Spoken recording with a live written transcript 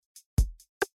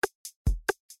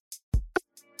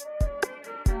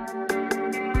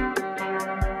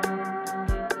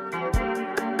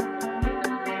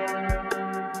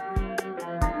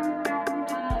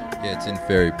Yeah, it's in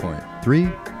Ferry Point. 3,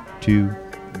 2,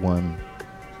 1.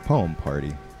 Poem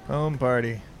party. Poem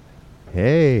party.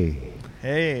 Hey.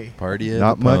 Hey. Party of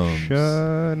Not the much.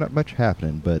 poems. Not much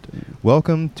happening, but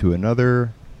welcome to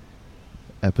another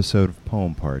episode of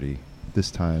Poem Party.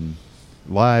 This time,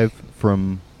 live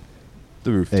from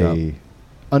The rooftop. a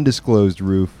undisclosed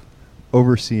roof,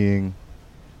 supervising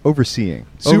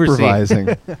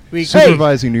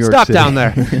supervising New York Stop City. down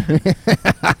there.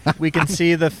 We can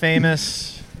see the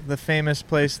famous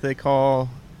place they call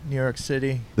New York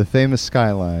City. The famous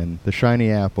skyline, the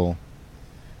shiny apple,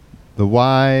 the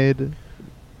wide,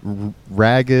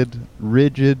 ragged,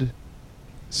 rigid,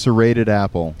 serrated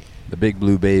apple. The big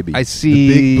blue baby. I see.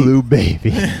 The big blue baby.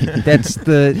 That's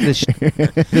that's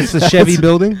the Chevy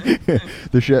building,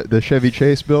 the Chevy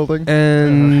Chase building.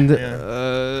 and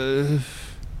Yeah.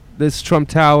 this Trump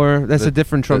Tower. That's a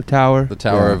different Trump Tower. The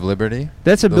Tower Yeah. of Liberty.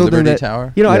 That's a the building Liberty that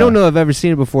Tower. I Yeah. don't know if I've ever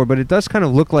seen it before, but it does kind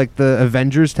of look like the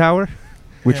Avengers Tower.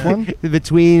 Which Yeah. one?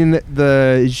 Between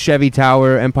the Chevy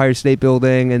Tower, Empire State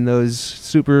Building, and those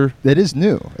super. That is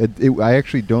new. I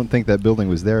actually don't think that building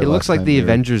was there. It looks last like time the we were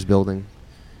Avengers Building.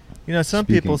 You know, some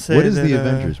speaking. people say What is that, the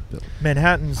Avengers building?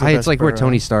 Manhattan's the It's best like where borough.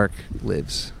 Tony Stark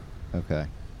lives. Okay.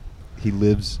 He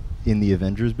lives in the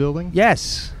Avengers building?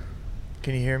 Yes,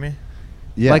 Can you hear me?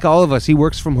 Yeah. like all of us. He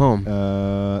works from home.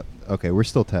 Okay, we're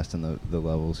still testing the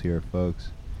levels here, folks.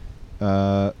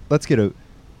 Let's get a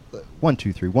 1,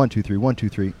 2, 3, 1, 2, 3, 1, 2,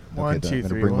 3. One, Okay, two, I'm going to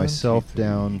three, bring 1, 2, myself 3.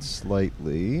 down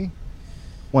slightly.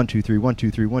 1, 2, 3, 1, 2,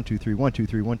 3, 1, 2, 3, 1, 2,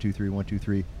 3, 1, 2, 3, 1, 2,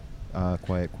 3.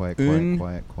 Quiet, quiet, Un.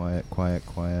 quiet, quiet, quiet, quiet,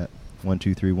 quiet. 1,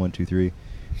 2, 3, 1, 2, 3.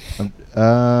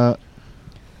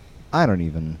 I don't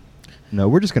even know.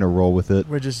 We're just going to roll with it.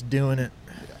 We're just doing it.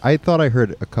 I thought I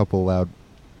heard a couple loud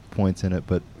points in it,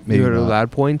 but maybe you heard not.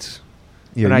 loud points.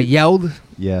 Yeah, and I yelled.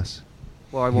 Yes.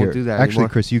 Well, I won't Here, do that Actually, anymore.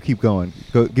 Chris, you keep going.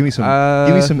 Go. Give me some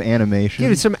animation.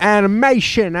 Give it some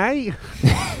animation, eh?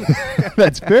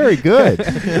 That's very good.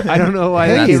 I don't know why.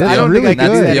 Hey, I that's don't really think I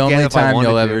good. could do That's that the again only if I time wanted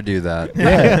you'll to. ever do that.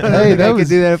 Yeah. Hey, that I was could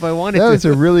do that if I wanted that to. was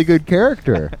a really good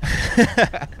character.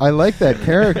 I like that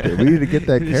character. We need to get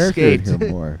that It character in escaped.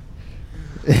 here more.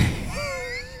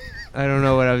 I don't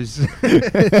know what I was The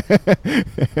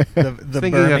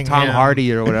thinking of Tom Birmingham.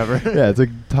 Hardy or whatever. Yeah, it's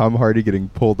like Tom Hardy getting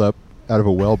pulled up out of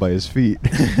a well by his feet.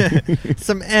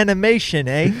 Some animation,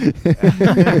 eh?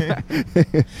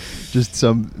 Just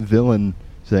some villain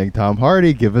saying, "Tom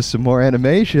Hardy, give us some more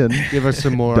animation." Give us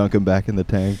some more Dunk him back in the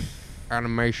tank.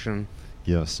 animation.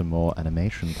 Give us some more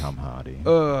animation, Tom Hardy.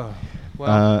 Well,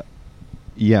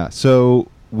 Yeah, so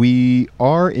we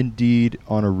are indeed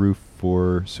on a roof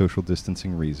for social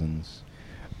distancing reasons.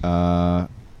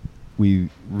 We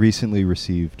recently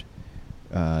received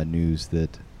news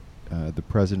that the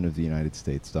President of the United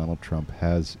States, Donald Trump,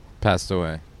 has Passed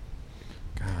away.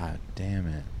 God damn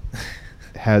it.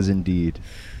 has indeed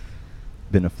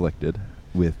been afflicted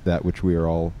with that which we are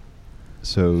all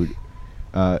so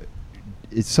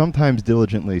it's sometimes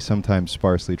diligently, sometimes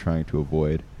sparsely trying to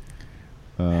avoid.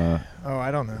 Oh,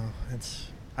 I don't know.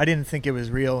 I didn't think it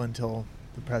was real until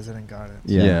the president got it.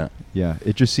 Yeah.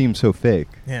 It just seems so fake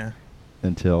Yeah.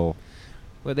 until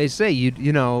what they say,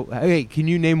 you know, hey, can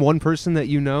you name one person that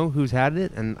you know who's had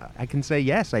it? And I can say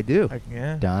yes, I do.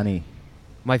 Yeah. Donnie.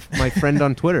 My friend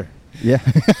on Twitter. Yeah.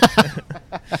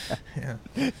 Yeah.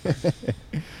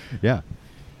 Yeah.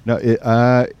 No,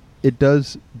 it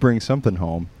does bring something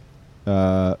home.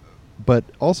 But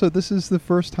also, this is the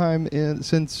first time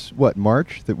since,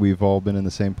 March, that we've all been in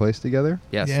the same place together?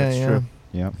 Yes, Yeah, that's yeah. true.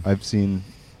 Yeah. I've seen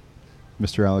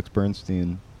Mr. Alex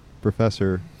Bernstein,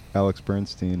 Professor Alex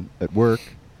Bernstein, at work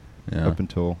Yeah. up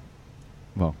until,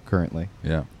 currently.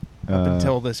 Yeah. Up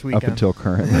until this weekend. Up until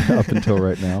currently. Up until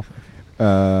right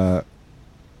now.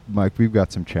 Mike, we've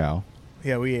got some chow.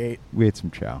 Yeah, we ate. We ate some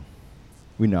chow.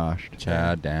 We noshed.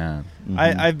 Chow down. Mhm.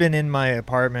 I've been in my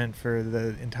apartment for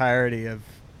the entirety of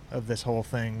this whole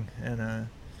thing, and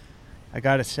I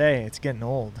gotta say, it's getting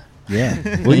old. Yeah.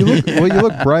 Well, you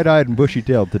look bright-eyed and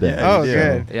bushy-tailed today. Oh,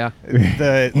 Yeah. good. Yeah.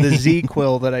 The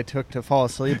Z-Quil that I took to fall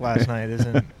asleep last night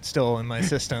isn't still in my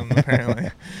system,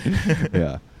 apparently.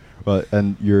 Yeah. Well,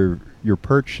 and you're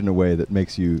perched in a way that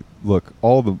makes you look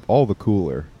all the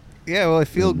cooler. Yeah, well, I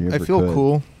feel Than you ever could.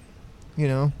 cool, you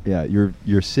know. Yeah,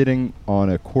 you're sitting on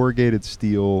a corrugated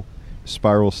steel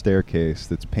spiral staircase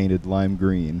that's painted lime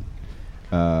green,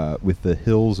 with the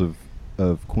hills of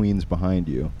Queens behind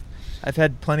you. I've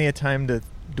had plenty of time to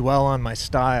dwell on my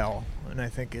style, and I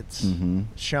think it's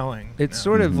showing. It's now.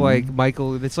 sort of Mhm. like,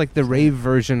 Michael, it's like the rave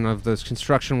version of those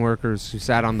construction workers who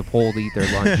sat on the pole to eat their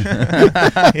lunch.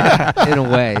 Yeah. In a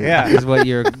way. Yeah. Is what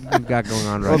you've got going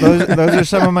on right Well, now. those are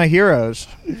some of my heroes.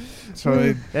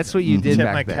 So That's what you did Tip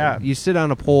back my then. cap. You sit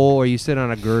on a pole or you sit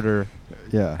on a girder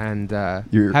Yeah. and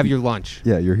You're- have your lunch.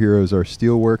 Yeah, your heroes are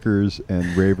steel workers and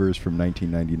ravers from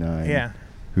 1999 yeah,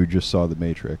 who just saw The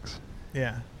Matrix.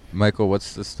 yeah. Michael,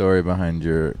 what's the story behind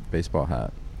your baseball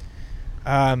hat?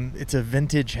 It's a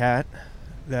vintage hat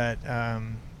that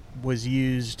was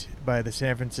used by the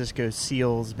San Francisco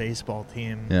Seals baseball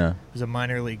team. Yeah. It was a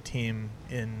minor league team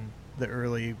in the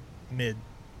early mid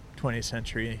 20th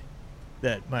century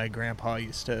that my grandpa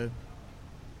used to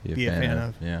be a fan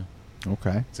of. Yeah.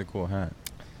 Okay. It's a cool hat.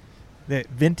 The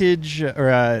vintage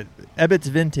or Ebbitt's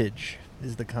Vintage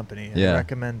is the company. Yeah. I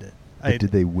recommend it. But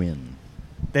did they win?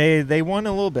 They won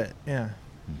a little bit, yeah.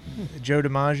 Mhm. Joe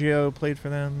DiMaggio played for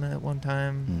them at one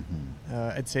time.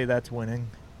 Mhm. I'd say that's winning.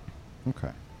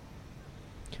 Okay.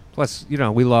 Plus,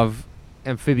 we love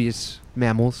amphibious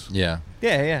mammals. Yeah.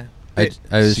 Yeah, yeah. I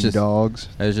was Sea just dogs.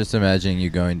 I was just imagining you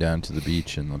going down to the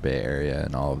beach in the Bay Area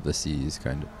and all of the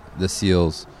the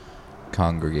seals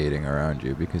congregating around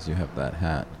you because you have that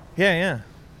hat. Yeah, yeah.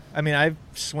 I mean, I've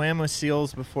swam with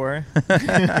seals before.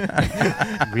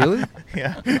 Really?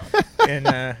 Yeah. And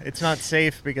it's not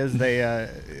safe because they,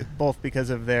 both because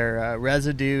of their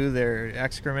residue, their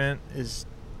excrement is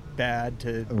bad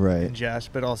to Right. ingest,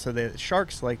 but also the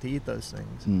sharks like to eat those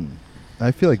things. Mm.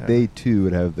 I feel like So- they too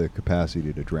would have the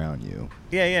capacity to drown you.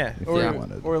 Yeah, yeah. If Or, they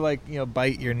wanted. or like,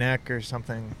 bite your neck or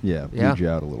something. Yeah, bleed Yeah. you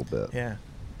out a little bit. Yeah.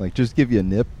 Like just give you a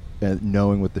nip, and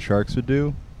knowing what the sharks would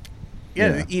do.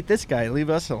 Yeah, Yeah. eat this guy. Leave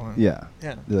us alone. Yeah.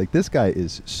 Yeah. They're like, this guy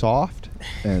is soft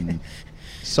and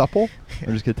supple.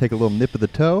 I'm just gonna take a little nip of the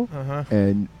toe, Uh-huh.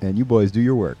 and you boys do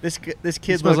your work. This kid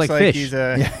smells looks like like fish. he's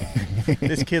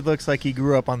this kid looks like he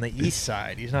grew up on the east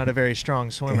side. He's not a very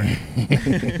strong swimmer.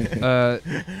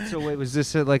 So wait, was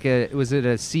this was it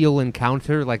a seal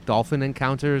encounter, like dolphin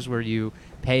encounters, where you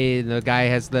pay and the guy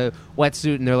has the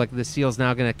wetsuit and they're like, the seal's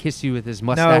now going to kiss you with his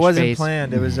mustache No, it wasn't face?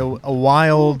 planned. It was a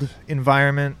wild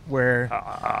environment where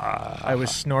I was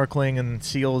snorkeling and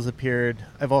seals appeared.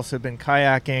 I've also been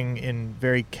kayaking in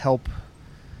very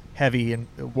kelp-heavy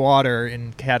water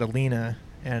in Catalina,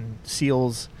 and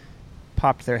seals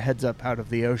popped their heads up out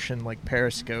of the ocean like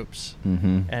periscopes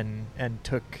Mm-hmm. and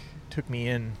took me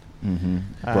in.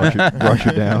 Mm-hmm. Brush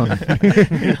you down.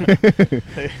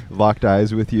 Locked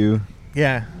eyes with you.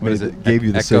 Yeah. What is it? Gave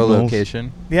you the signals.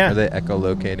 Echolocation? Yeah. Are they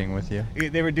echolocating with you?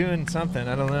 They were doing something.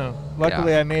 I don't know.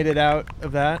 Luckily, Yeah. I made it out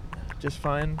of that just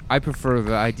fine. I prefer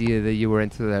the idea that you were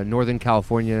into the Northern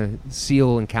California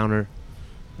seal encounter.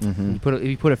 Mm-hmm.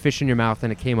 You put a fish in your mouth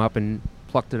and it came up and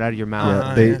plucked it out of your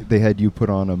mouth. Yeah, yeah. they had you put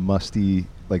on a musty,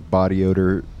 like body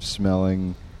odor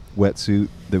smelling wetsuit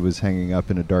that was hanging up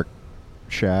in a dark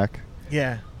shack,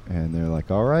 Yeah. and they're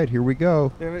like, "All right, here we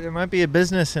go." There might be a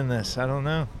business in this. I don't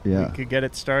know. Yeah. We could get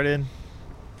it started.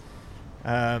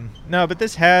 No, but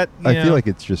this hat, I feel like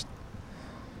it's just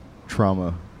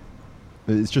trauma.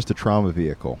 It's just a trauma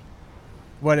vehicle.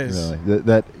 what is? Really,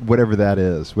 that whatever that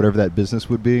is, whatever that business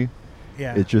would be,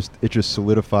 Yeah. it just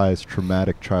solidifies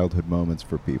traumatic childhood moments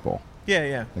for people. Yeah,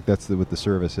 yeah. Like that's what the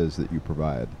service is that you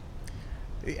provide.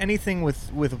 Anything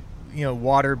with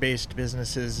water-based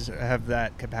businesses have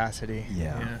that capacity.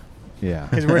 Yeah. Yeah.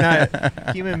 Because we're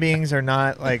not human beings are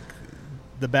not like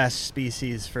the best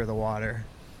species for the water.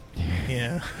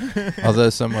 Yeah. Although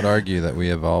some would argue that we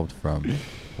evolved from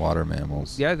water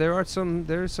mammals. Yeah, there's some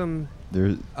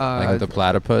There's Like the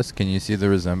platypus. Can you see the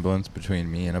resemblance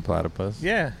between me and a platypus?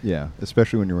 Yeah. yeah,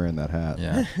 especially when you're wearing that hat.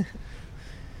 Yeah.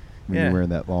 When Yeah. you're wearing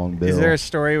that long bill. Is there a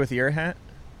story with your hat?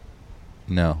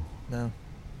 No. No.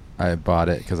 I bought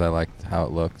it because I liked how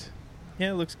it looked,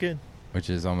 Yeah, it looks good. which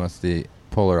is almost the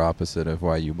polar opposite of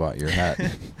why you bought your hat.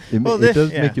 It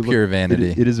does yeah. make you look Pure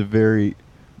vanity. It is a very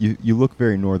you look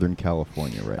very Northern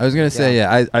California, right? I was going to say,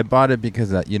 Yeah. I bought it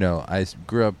because, I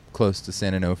grew up close to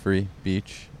San Onofre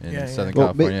Beach in Yeah, yeah. Southern Well,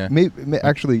 California.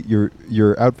 actually,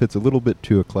 your outfit's a little bit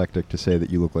too eclectic to say that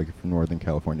you look like you're from Northern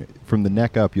California. From the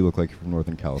neck up, you look like you're from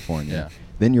Northern California. Yeah.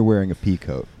 Then you're wearing a pea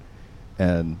coat,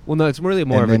 and Well, no, it's really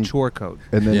more And of a then- chore coat.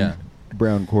 then Yeah.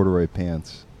 brown corduroy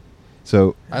pants.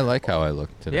 So I like how I look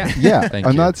today. Yeah. yeah, Thank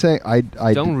I'm you. not saying I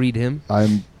Don't read him.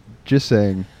 I'm just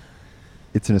saying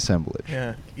it's an assemblage.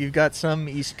 Yeah. You've got some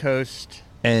East Coast,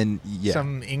 And,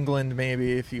 some England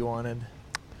maybe if you wanted.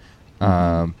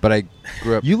 but I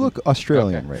grew up... You look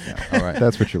Australian Okay. right now. All right.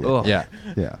 That's what you look. Ugh. Yeah.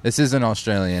 Yeah. This is an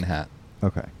Australian hat.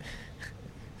 Okay.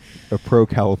 A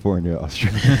pro-California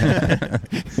Australian.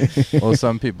 Well,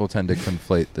 some people tend to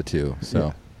conflate the two.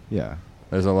 So Yeah.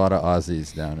 there's a lot of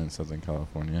Aussies down in Southern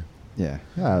California. Yeah.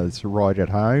 Yeah. It's right at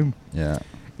home. Yeah.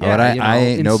 Yeah, But I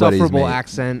ain't nobody's insufferable mate.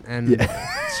 accent and Yeah.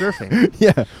 surfing.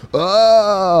 Yeah.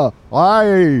 Oh,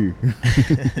 aye.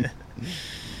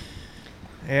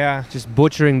 Yeah. Just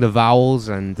butchering the vowels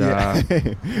and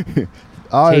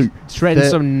Oh, shredding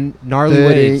some gnarly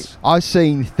waves. I've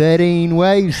seen 13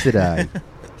 waves today.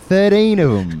 13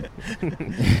 of them.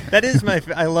 That is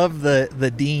I love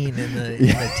the dean and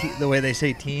the way they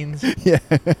say teens. Yeah.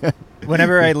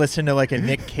 Whenever I listen to like a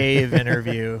Nick Cave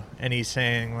interview and he's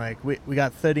saying like we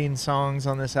got 13 songs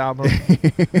on this album.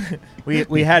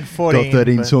 we had 14. Got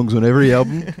 13 songs on every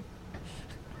album.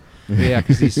 Yeah,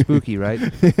 because he's spooky, right?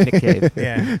 Nick Cave.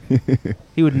 Yeah.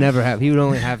 He would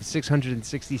only have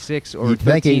 666 or 13 You'd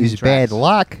think it was tracks. bad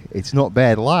luck. It's not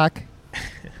bad luck.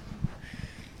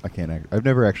 I can't. I've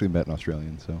never actually met an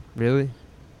Australian, so. Really?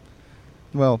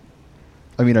 Well,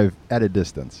 I mean, I've at a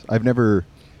distance. I've never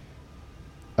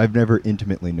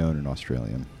intimately known an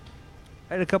Australian.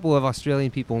 I had a couple of Australian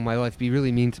people in my life be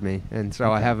really mean to me, and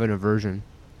so I have an aversion.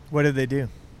 What did they do?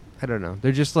 I don't know.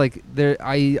 They're just like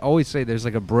I always say there's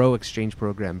like a bro exchange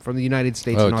program from the United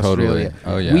States Oh, and totally. Australia.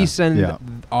 Oh, yeah. We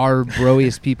send our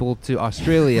broiest people to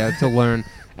Australia to learn,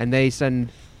 and they send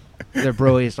their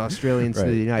broiest Australians to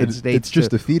the United States. It's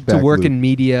just a feedback to work loop. in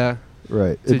media.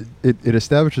 Right. It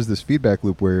establishes this feedback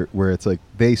loop where it's like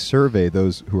they survey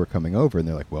those who are coming over, and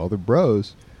they're like, well, they're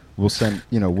bros. We'll send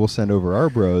over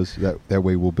our bros. That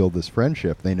way we'll build this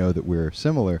friendship. They know that we're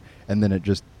similar, and then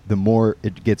the more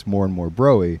it gets more and more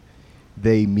broy,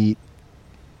 they meet.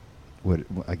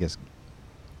 I guess,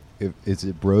 is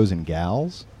it bros and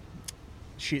gals?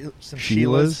 Some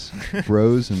Sheilas,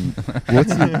 bros, and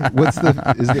what's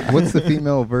the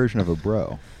female version of a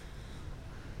bro?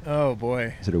 Oh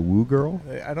boy, Is it a woo girl?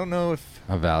 I don't know if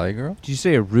A valley girl? Did you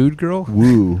say a rude girl?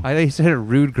 Woo. I thought you said a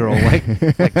rude girl, like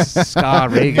Ska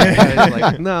Reagan. I was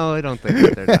like, no, I don't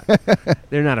think that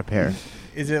they're not a pair.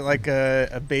 is it like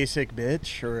a basic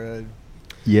bitch or a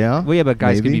Yeah. Well, yeah, but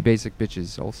guys can maybe. be basic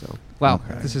bitches also. Well,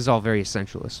 Okay. this is all very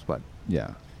essentialist, but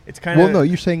Yeah. it's kind of Well, no,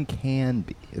 you're saying can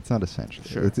be. It's not essential.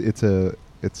 Sure. It's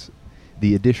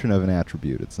the addition of an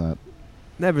attribute. It's not.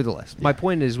 nevertheless, my Yeah.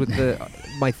 point is with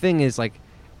my thing is like,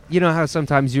 you know how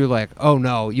sometimes you're like, oh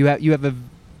no, you have a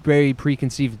very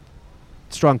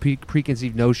strong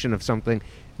preconceived notion of something.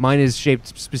 Mine is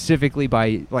shaped specifically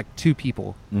by like two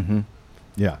people. Mm-hmm.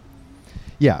 Yeah.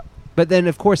 Yeah. But then,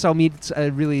 of course, I'll meet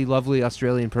a really lovely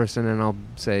Australian person, and I'll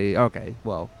say, okay,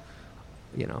 well,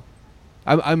 you know,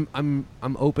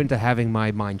 I'm open to having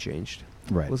my mind changed.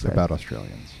 Right. What's that? About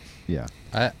Australians. Yeah.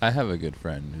 I have a good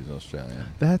friend who's Australian.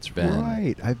 That's Ben.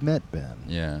 right. I've met Ben.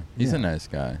 Yeah. He's Yeah. a nice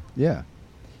guy. Yeah.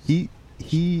 He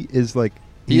is like.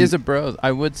 He is a bro.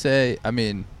 I would say, I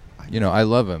mean, I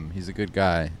love him. He's a good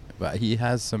guy. But he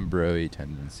has some bro-y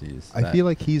tendencies. I feel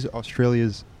like he's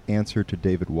Australia's answer to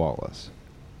David Wallace.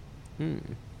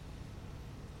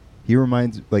 He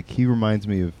reminds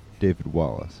me of David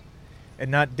Wallace. and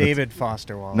not David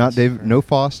Foster Wallace. Not David. No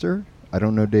Foster. I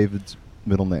don't know David's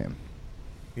middle name.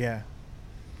 Yeah.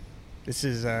 This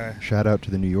is Shout out to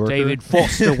the New Yorker. David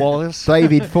Foster Wallace.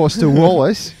 David Foster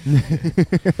Wallace.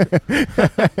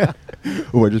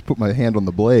 Oh, I just put my hand on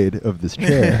the blade of this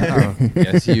chair.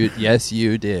 Yes,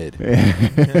 you did.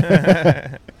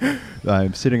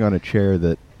 I'm sitting on a chair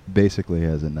that basically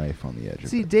has a knife on the edge of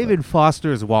See, it. David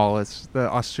Foster's Wallace, the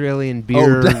Australian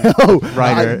beer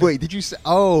writer. Wait, did you say?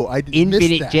 Oh, I did miss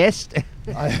Infinite that. Jest.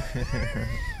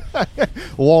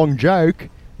 Long joke.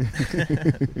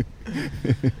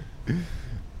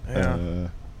 yeah.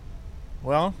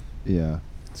 Well, Yeah.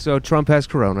 So Trump has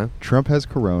corona. Trump has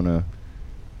corona.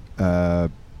 I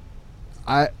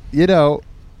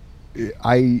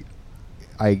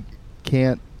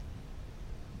can't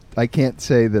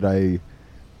say that I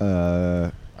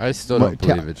still My- don't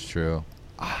believe it's true.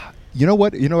 You know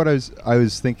what I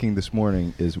was thinking this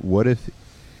morning is what if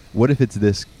it's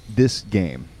this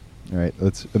game? All right,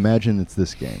 let's imagine it's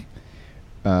this game.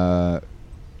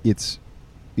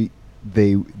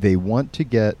 They want to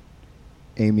get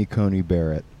Amy Coney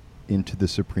Barrett into the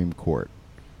Supreme Court,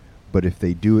 but if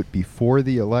they do it before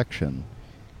the election,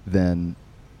 then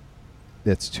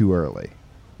that's too early.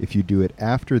 If you do it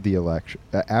after the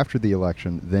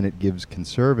election, then it gives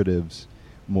conservatives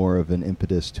more of an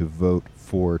impetus to vote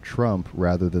for Trump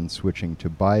rather than switching to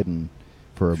Biden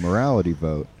for a morality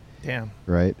vote. damn.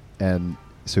 Right? And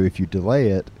so if you delay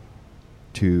it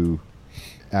to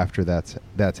after that's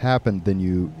happened,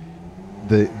 then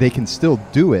they can still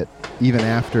do it even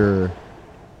after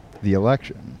the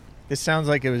election. This sounds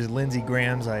like it was Lindsey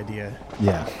Graham's idea.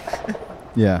 Yeah.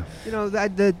 Yeah. You know,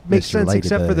 that makes Mr. sense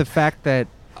except for Ladybug. the fact that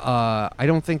I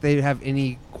don't think they have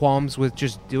any qualms with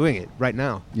just doing it right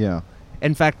now. Yeah.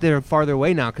 In fact, they're farther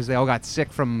away now because they all got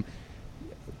sick from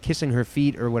kissing her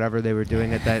feet or whatever they were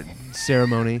doing at that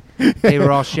ceremony. They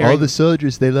were all sharing. All the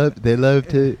soldiers, they love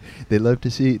to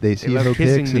see love Hope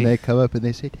kissing Hicks, me. and they come up and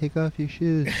they say, "Take off your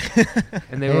shoes."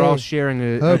 And they were all Hey, sharing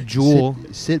a Hope, jewel.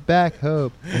 Sit back,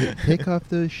 Hope. Take off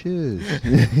those shoes.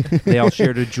 They all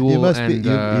shared a jewel, You must and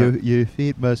be, your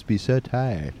feet must be so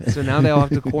tired. so now they all have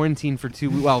to quarantine for 2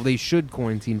 weeks. Well, they should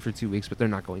quarantine for 2 weeks, but they're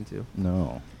not going to.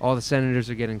 No. All the senators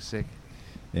are getting sick.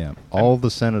 Yeah. All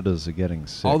the senators are getting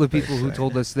sick. All the they people who say.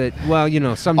 told us that, well,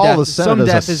 some All the death, some senators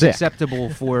are death is sick. acceptable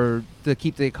to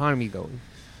keep the economy going.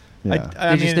 Yeah.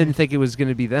 I They just didn't think it was going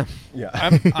to be them. Yeah.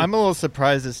 I'm a little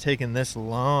surprised it's taken this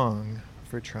long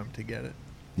for Trump to get it,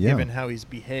 given how he's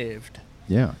behaved.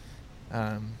 Yeah.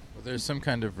 Um, Well, there's some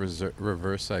kind of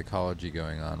reverse psychology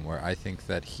going on where I think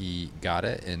that he got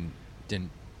it and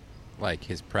didn't, like,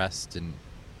 his press didn't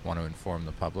want to inform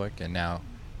the public, and now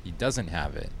he doesn't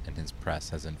have it, and his press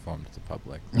has informed the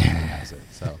public that he has it.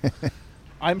 So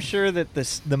I'm sure that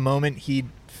the moment he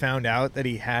found out that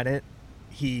he had it,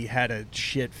 he had a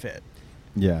shit fit.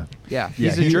 Yeah. Yeah,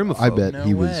 he's a he- germaphobe. I bet No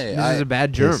he was. way. This is a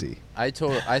bad germ. pissy.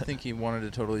 I think he wanted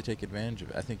to totally take advantage of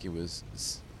it. I think he was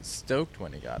stoked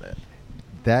when he got it.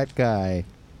 That guy,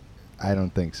 I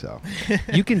don't think so.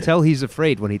 You can tell he's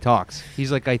afraid when he talks.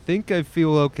 He's like, I think I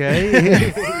feel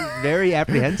okay. Very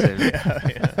apprehensive.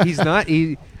 Yeah. He's not.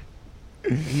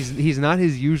 He's not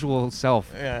his usual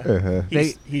self. Yeah. Uh-huh.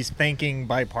 He's thanking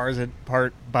bipartisan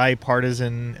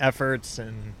efforts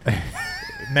and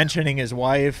mentioning his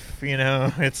wife.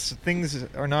 It's things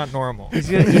are not normal.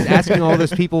 He's asking all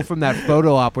those people from that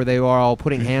photo op where they were all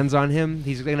putting hands on him.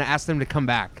 He's going to ask them to come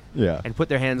back Yeah. and put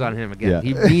their hands on him again. Yeah.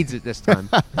 He needs it this time.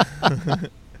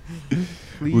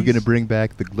 We're gonna bring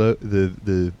back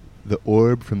the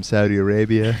orb from Saudi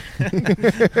Arabia.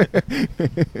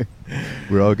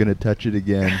 We're all gonna touch it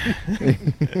again.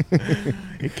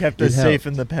 It kept It us safe helped.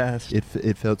 in the past.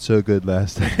 It felt so good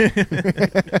last time.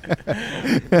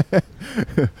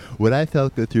 What I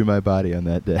felt go through my body on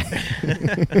that day.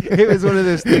 It was one of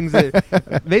those things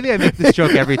that maybe I make this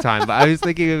joke every time, but I was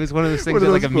thinking it was one of those things One of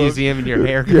at like a those quotes. museum in your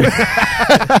hair.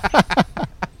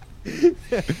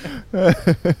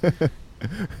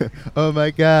 Oh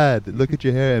my God! Look at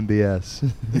your hair, MBS.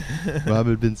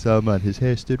 Mohammed bin Salman. His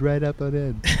hair stood right up on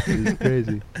end. It was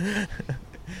crazy.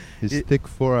 His thick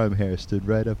forearm hair stood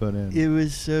right up on end. It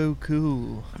was so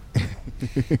cool.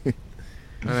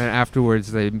 And then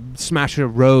afterwards, they smash a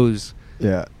rose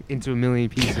Yeah. into a million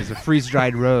pieces, a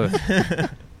freeze-dried rose. That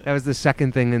was the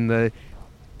second thing in the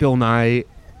Bill Nye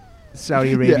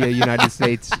Saudi Arabia, United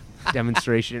States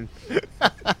demonstration.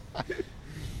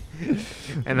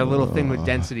 And a little thing with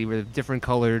density with different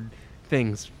colored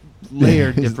things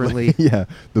layered It's differently. like- yeah,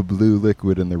 the blue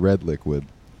liquid and the red liquid.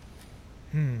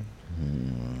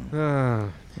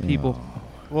 People. Oh.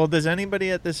 Well, does anybody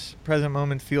at this present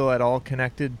moment feel at all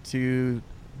connected to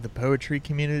the poetry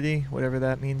community, whatever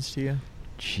that means to you?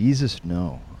 Jesus,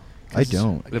 no. I 'Cause-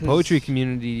 don't. The poetry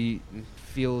community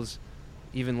feels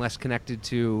even less connected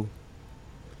to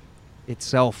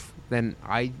itself than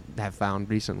I have found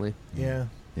recently. Yeah.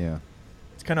 Yeah.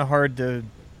 It's kind of hard to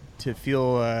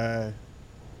feel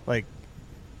like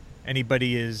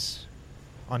anybody is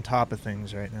on top of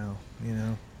things right now,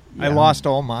 I Yeah. lost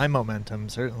all my momentum,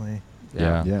 certainly.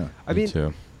 Yeah. Yeah. I Me mean,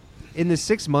 too. in the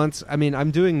 6 months,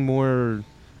 I'm doing more,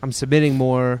 I'm submitting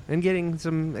more and getting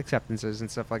some acceptances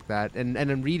and stuff like that. And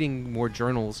I'm reading more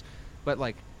journals, but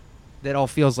like that all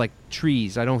feels like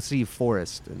trees. I don't see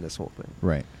forest in this whole thing.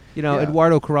 Right. Yeah.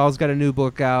 Eduardo Corral's got a new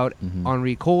book out. Mhm.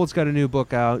 Henri Cole's got a new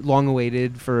book out, long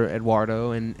awaited for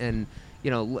Eduardo, and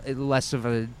less of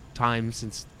a time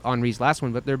since Henri's last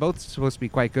one, but they're both supposed to be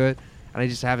quite good, and I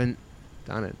just haven't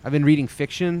done it. I've been reading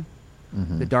fiction,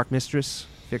 Mhm. The Dark Mistress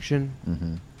fiction.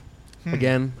 Mhm.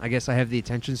 Again, I guess I have the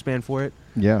attention span for it.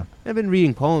 Yeah. I've been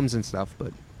reading poems and stuff,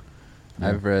 but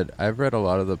I've read a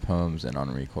lot of the poems in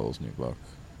Henri Cole's new book,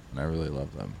 and I really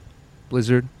love them.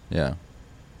 Blizzard. Yeah.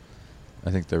 I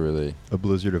think they're really A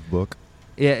blizzard of book.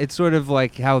 Yeah, it's sort of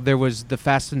like how there was the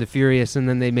Fast and the Furious, and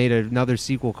then they made another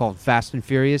sequel called Fast and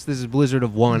Furious. This is Blizzard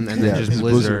of 1, and then just this is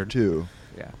Blizzard. 2.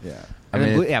 Yeah. Yeah. And I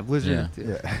then mean, Blizzard.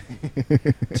 yeah.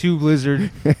 Yeah. 2 Blizzard,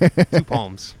 2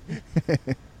 poems.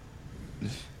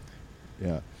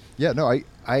 Yeah. Yeah, no,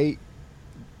 I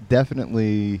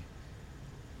definitely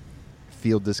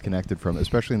feel disconnected from it,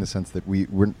 especially in the sense that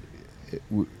we're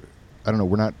I don't know,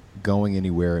 we're not going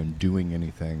anywhere and doing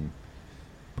anything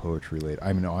poetry related.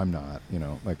 I mean, no, I'm not,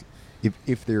 like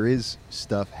if there is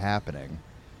stuff happening,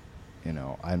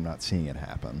 I'm not seeing it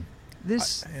happen.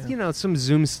 This, Yeah. some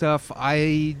Zoom stuff.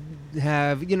 I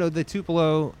have, the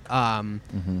Tupelo.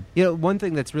 One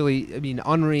thing that's really,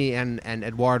 Henri and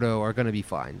Eduardo are going to be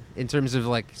fine in terms of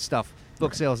like stuff,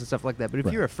 book sales and stuff like that. But if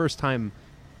Right. you're a first-time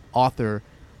author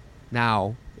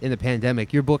now in the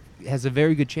pandemic, your book has a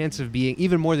very good chance of being,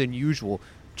 even more than usual,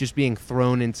 just being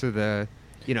thrown into the,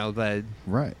 the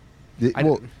Right.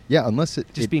 Unless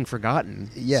it being forgotten.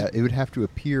 Yeah, it would have to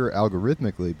appear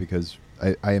algorithmically because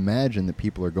I imagine that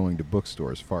people are going to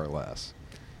bookstores far less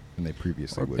than they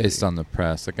previously would. Based be. on the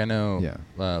press. Like I know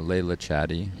Layla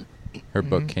Chatty, her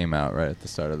book came out right at the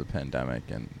start of the pandemic,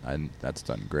 and that's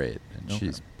done great. And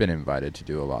she's been invited to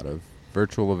do a lot of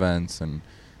virtual events and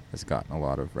has gotten a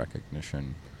lot of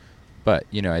recognition. But,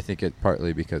 I think it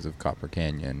partly because of Copper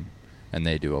Canyon, and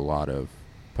they do a lot of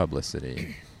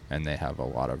publicity, and they have a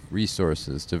lot of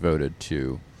resources devoted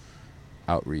to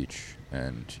outreach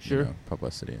and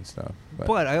publicity and stuff.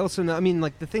 But I also know,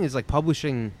 the thing is, like,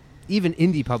 publishing, even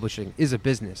indie publishing, is a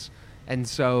business. And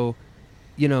so,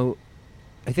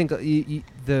 I think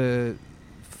the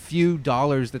few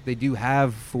dollars that they do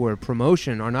have for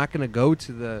promotion are not going to go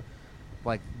to the,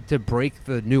 to break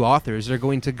the new authors. They're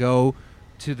going to go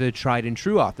to the tried and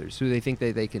true authors who they think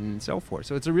they can sell for.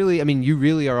 So it's a really, you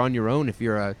really are on your own if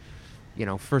you're a,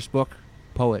 first book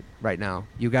poet right now.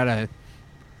 You got to...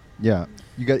 Yeah,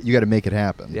 you got to make it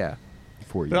happen. Yeah.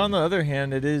 For you. But on the other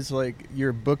hand, it is like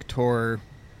your book tour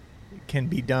can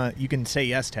be done. You can say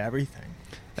yes to everything.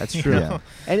 That's true. Yeah.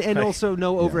 And also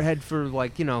no overhead for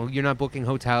you're not booking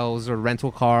hotels or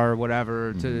rental car or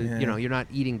whatever to, you're not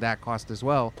eating that cost as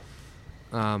well.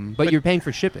 But you're paying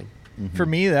for shipping. Mm-hmm. For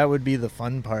me, that would be the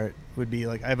fun part. Would be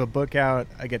like I have a book out.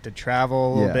 I get to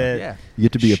travel a little bit. Yeah. You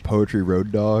get to be a poetry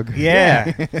road dog.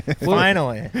 Yeah.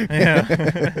 Finally.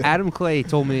 Yeah. Adam Clay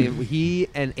told me he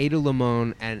and Ada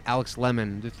Limon and Alex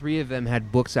Lemon, the three of them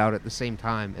had books out at the same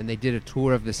time, and they did a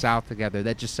tour of the South together.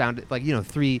 That just sounded like,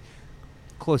 three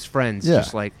close friends. Yeah.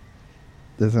 Just like,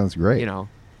 That sounds great. Town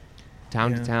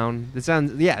to town. It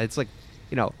sounds, it's like,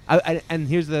 I and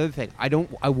here's the other thing.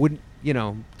 I wouldn't,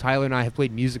 Tyler and I have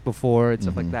played music before and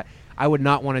stuff like that. I would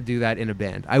not want to do that in a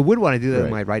band. I would want to do that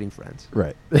with my writing friends.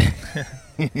 Right.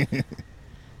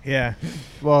 Yeah.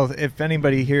 Well, if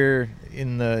anybody here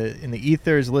in the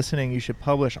ether is listening, you should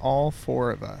publish all four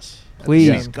of us.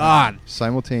 Please, God.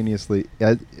 Simultaneously,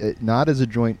 not as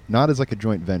like a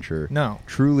joint venture. No.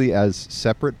 Truly as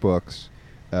separate books,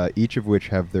 each of which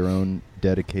have their own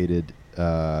dedicated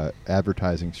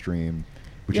advertising stream,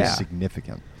 which is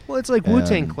significant. Well, it's like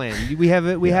Wu-Tang Clan. We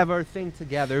have our thing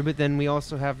together, but then we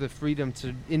also have the freedom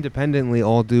to independently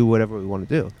all do whatever we want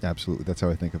to do. Absolutely, that's how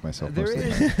I think of myself. There Most of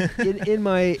the time.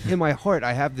 is in my heart,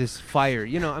 I have this fire.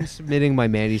 I'm submitting my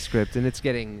manuscript, and it's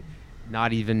getting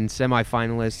not even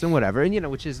semi-finalists and whatever. And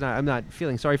which is not. I'm not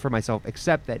feeling sorry for myself,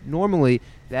 except that normally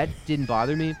that didn't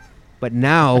bother me, but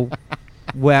now.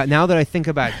 Well, now that I think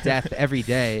about death every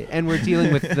day, and we're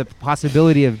dealing with the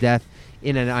possibility of death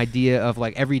in an idea of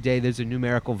like every day there's a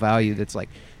numerical value that's like,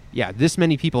 yeah, this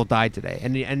many people died today,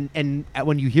 and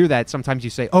when you hear that, sometimes you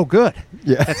say, oh, good,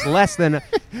 that's less than.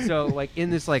 So like in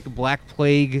this like Black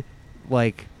Plague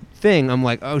like thing, I'm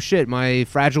like, oh shit, my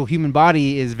fragile human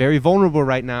body is very vulnerable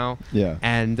right now,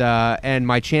 and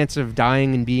my chance of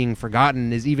dying and being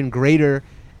forgotten is even greater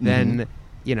than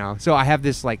So I have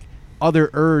this like other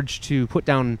urge to put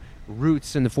down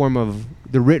roots in the form of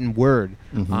the written word.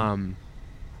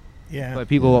 But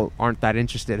people aren't that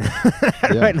interested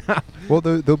right now. Well,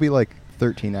 there'll be like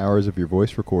 13 hours of your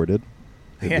voice recorded.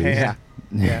 Yeah.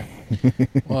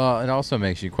 Well, it also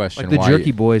makes you question like the why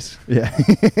Jerky Boys. Yeah.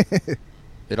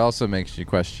 It also makes you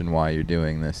question why you're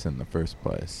doing this in the first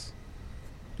place.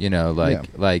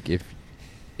 Like if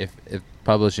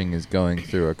publishing is going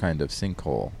through a kind of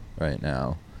sinkhole right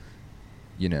now,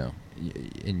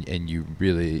 and you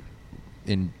really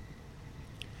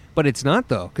But it's not,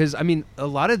 though, because, a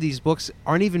lot of these books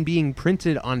aren't even being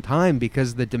printed on time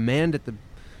because the demand at the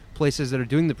places that are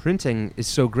doing the printing is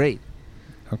so great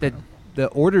that the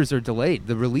orders are delayed,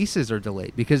 the releases are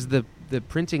delayed because the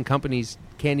printing companies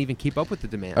can't even keep up with the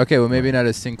demand. Okay, well, maybe not a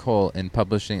sinkhole in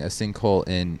publishing, a sinkhole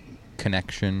in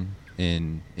connection,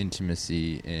 in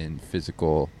intimacy, in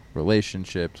physical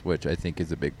relationships, which I think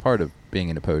is a big part of being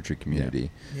in a poetry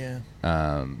community.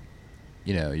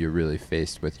 You're really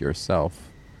faced with yourself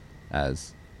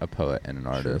as a poet and an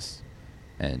artist.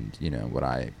 And, what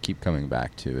I keep coming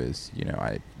back to is,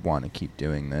 I want to keep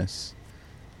doing this.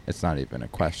 It's not even a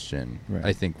question. Right.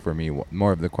 I think for me,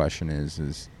 more of the question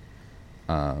is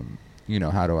how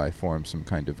do I form some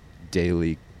kind of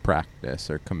daily practice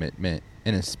or commitment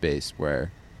in a space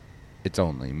where it's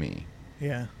only me?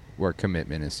 Yeah. Where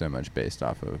commitment is so much based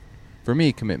off of for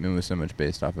me, commitment was so much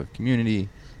based off of community,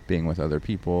 being with other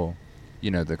people,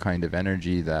 the kind of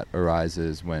energy that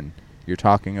arises when you're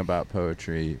talking about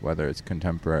poetry, whether it's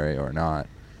contemporary or not.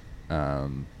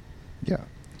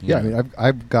 Yeah, I mean,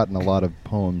 I've gotten a lot of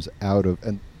poems out of,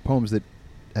 and poems that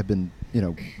have been,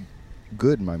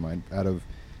 good in my mind, out of,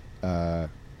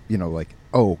 like,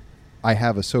 oh, I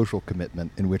have a social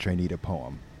commitment in which I need a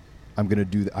poem. I'm going to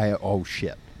do that. Oh,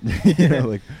 shit.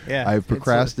 I've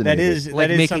procrastinated. That is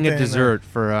making a dessert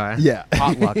for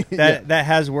potluck. That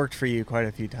has worked for you quite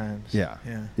a few times. Yeah.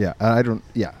 I don't.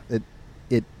 Yeah,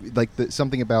 it like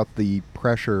something about the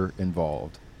pressure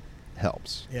involved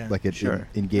helps. Yeah, like it sure.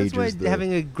 Engages. That's why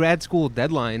having a grad school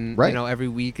deadline, right. Every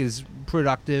week is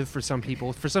productive for some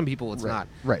people. For some people, it's not.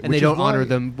 Right, and they don't honor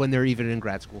them when they're even in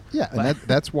grad school. Yeah, and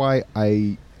that's why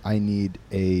I need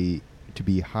to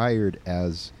be hired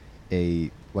as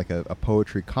a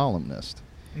poetry columnist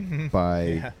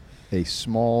by a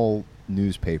small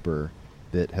newspaper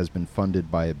that has been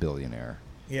funded by a billionaire.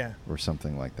 Yeah. Or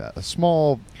something like that. A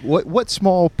small... What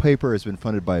small paper has been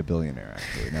funded by a billionaire,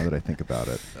 actually, now that I think about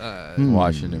it?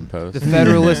 Washington Post. The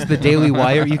Federalist, the Daily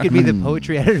Wire. You could be the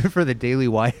poetry editor for the Daily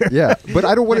Wire. Yeah, but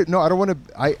I don't want to... No, I don't want to...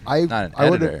 Not an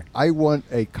editor. I want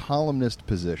a columnist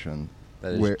position.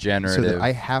 That is generative. So that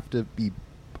I have to be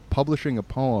publishing a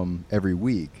poem every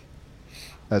week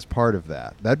as part of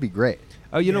that. That'd be great.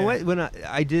 Oh, you know what? When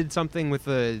I did something with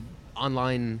an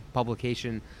online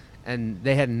publication... And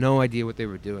they had no idea what they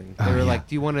were doing. They were like,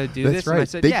 do you want to do this? Right. And I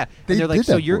said, yeah. And they're like,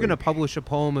 so you're going to publish a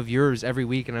poem of yours every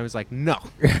week? And I was like, no.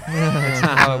 That's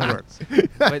not how it works.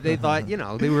 But they thought,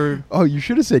 they were... Oh, you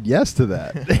should have said yes to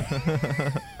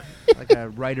that. like a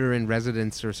writer in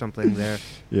residence or something there.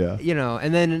 Yeah.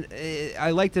 And then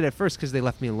I liked it at first because they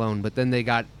left me alone. But then they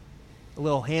got a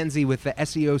little handsy with the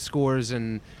SEO scores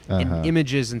and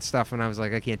images and stuff, and I was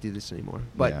like, I can't do this anymore.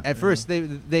 But at first,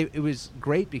 it was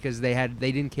great because they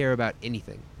didn't care about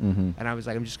anything, and I was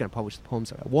like, I'm just going to publish the poems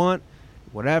that I want,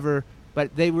 whatever.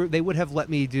 But they would have let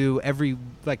me do every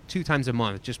 2 times a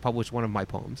month, just publish one of my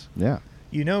poems. Yeah.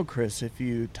 Chris, if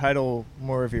you title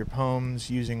more of your poems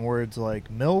using words like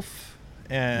MILF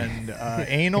and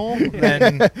anal,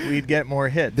 then we'd get more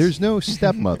hits. There's no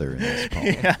stepmother in this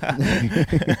poem.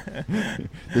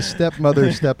 The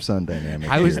stepmother-stepson dynamic.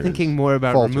 I was thinking more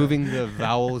about removing the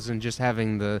vowels and just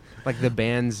having the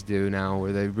bands do now,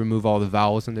 where they remove all the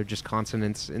vowels and they're just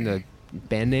consonants in the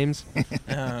band names. Oh,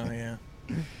 yeah.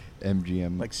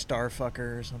 MGM. Like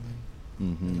Starfucker or something.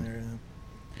 Mm-hmm.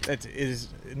 That is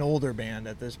an older band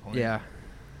at this point. Yeah.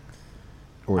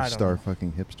 Or star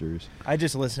fucking hipsters. I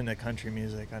just listen to country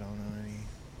music. I don't know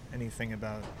anything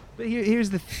about. But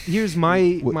here's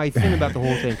my thing about the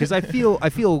whole thing, because I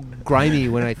feel grimy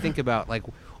when I think about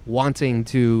wanting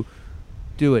to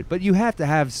do it. But you have to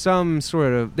have some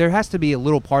sort of, there has to be a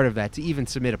little part of that to even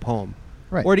submit a poem,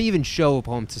 right? Or to even show a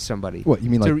poem to somebody. What you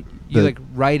mean? You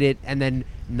write it and then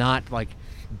not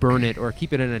burn it or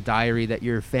keep it in a diary that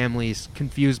your family's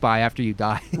confused by after you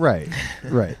die. Right.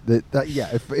 Yeah.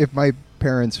 If my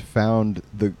parents found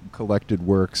the collected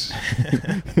works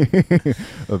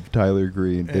of Tyler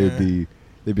Green, they'd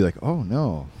be like, "Oh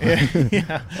no,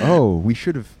 yeah. Oh, we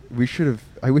should have.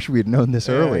 I wish we had known this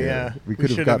earlier. Yeah. We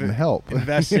could have gotten help.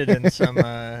 Invested in some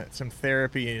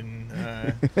therapy and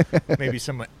maybe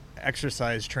some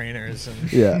exercise trainers and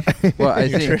Well, I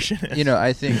nutritionists.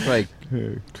 I think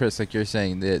Chris, like you're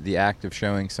saying, the act of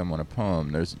showing someone a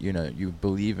poem, there's you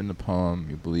believe in the poem,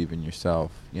 you believe in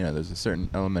yourself. There's a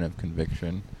certain element of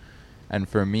conviction, and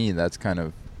for me, that's kind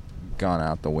of gone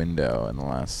out the window in the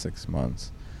last 6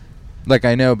 months.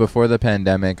 I know before the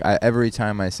pandemic, every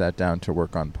time I sat down to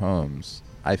work on poems,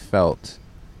 I felt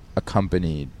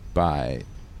accompanied by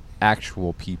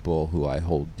actual people who I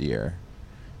hold dear.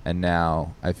 And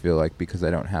now I feel like because I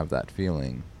don't have that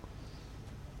feeling,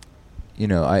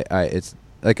 it's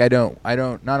I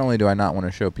don't, not only do I not want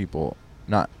to show people,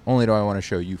 not only do I want to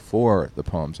show you for the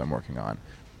poems I'm working on,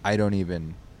 I don't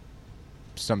even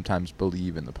sometimes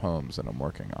believe in the poems that I'm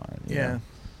working on. You know?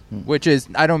 Which is,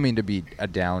 I don't mean to be a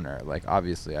downer.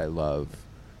 Obviously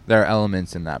there are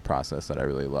elements in that process that I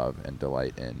really love and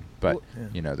delight in. But,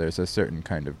 there's a certain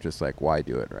kind of just why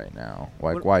do it right now?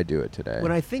 Why do it today?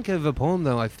 When I think of a poem,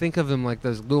 though, I think of them like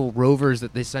those little rovers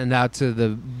that they send out to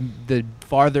the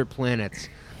farther planets.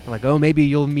 Oh, maybe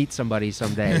you'll meet somebody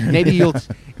someday. Maybe you'll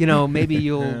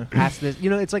pass this.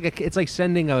 It's like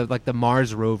sending the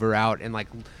Mars rover out and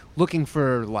looking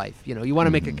for life. You want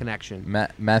to make a connection.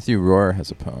 Matthew Rohr has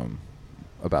a poem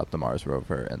about the Mars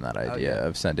rover and that idea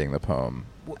of sending the poem.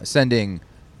 Sending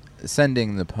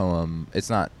the poem, it's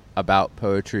not about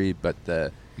poetry, but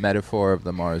the metaphor of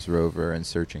the Mars rover and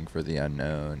searching for the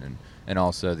unknown and and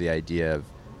also the idea of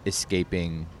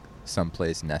escaping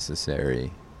someplace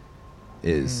necessary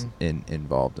is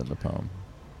involved in the poem.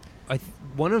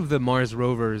 One of the Mars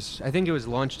rovers, I think it was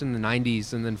launched in the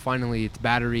 90s, and then finally its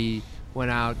battery went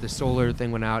out, the solar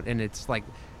thing went out, and it's like,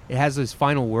 it has those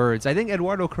final words. I think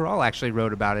Eduardo Corral actually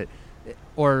wrote about it,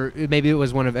 or maybe it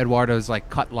was one of Eduardo's like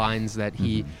cut lines that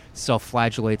he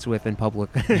self-flagellates with in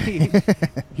public.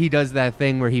 He does that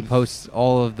thing where he posts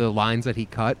all of the lines that he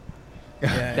cut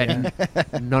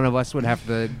that none of us would have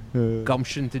the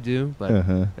gumption to do, but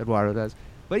Eduardo does.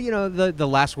 But you know, the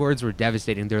last words were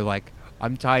devastating. They're like,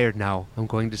 I'm tired now. I'm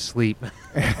going to sleep.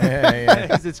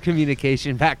 Because it's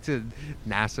communication back to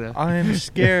NASA. I'm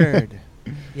scared.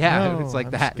 Yeah, No, it's like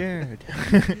I'm that. Scared.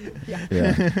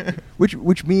 Yeah.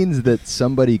 Which means that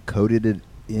somebody coded it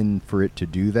in for it to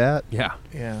do that. Yeah.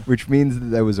 Yeah. Which means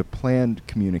that was a planned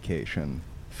communication.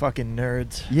 Fucking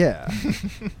nerds. Yeah.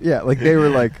 Yeah, like they were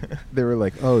like,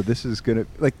 oh, this is gonna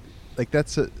like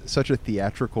that's such a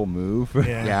theatrical move.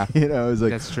 Yeah. Yeah. You know, it was like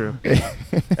That's true.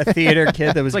 A theater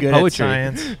kid that was It's like good poetry.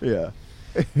 at science. Yeah.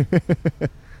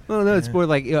 Well, no, it's Yeah. more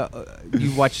like you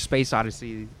watch Space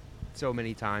Odyssey so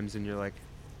many times, and you're like,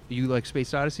 you like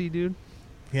Space Odyssey, dude?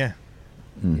 Yeah.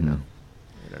 You Mhm. know,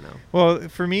 I don't know. Well,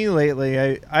 for me lately,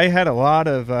 I had a lot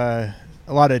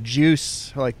of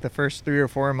juice like the first 3 or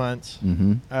 4 months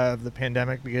of the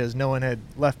pandemic because no one had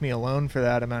left me alone for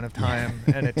that amount of time,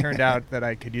 and it turned out that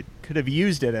I could have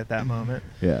used it at that moment.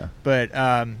 Yeah. But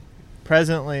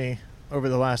presently, over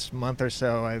the last month or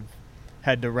so, I've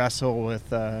had to wrestle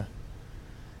with,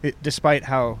 despite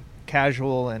how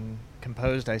casual and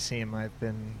composed I seem, I've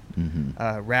been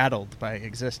rattled by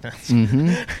existence,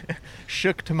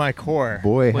 shook to my core.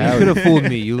 Boy, Well, you could have fooled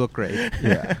me. You look great.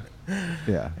 Yeah.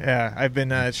 Yeah. Yeah, I've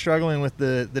been struggling with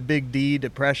the big D,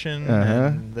 depression,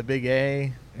 and the big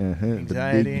A,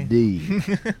 anxiety. The big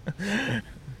D.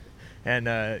 and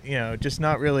you know, just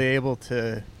not really able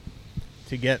to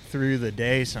get through the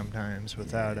day sometimes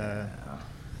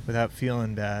without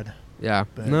feeling bad. Yeah.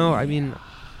 But- No, I mean,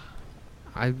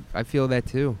 I feel that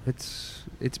too.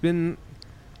 It's been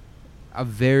a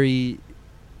very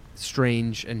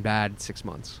strange and bad 6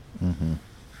 months.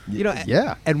 You know,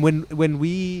 yeah. And when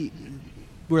we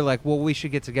were like, well, we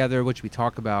should get together, what should we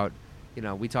talk about? You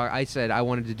know, I said I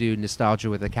wanted to do nostalgia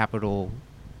with a capital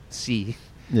C.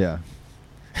 Yeah.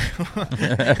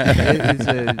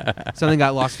 Something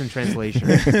got lost in translation.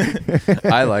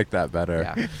 I like that better.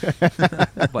 Yeah.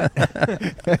 But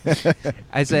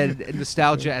I said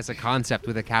nostalgia as a concept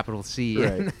with a capital C.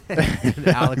 Right. And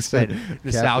Alex said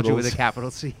nostalgia with a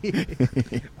Capitals. capital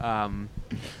C.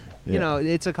 You know,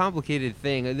 it's a complicated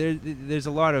thing. There's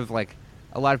a lot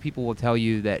of people will tell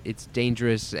you that it's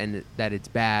dangerous and that it's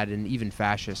bad and even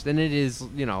fascist. And it is,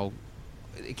 you know,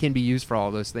 it can be used for all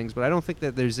those things. But I don't think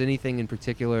that there's anything in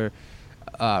particular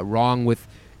wrong with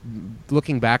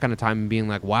looking back on a time and being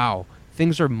like, wow,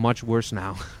 things are much worse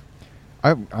now.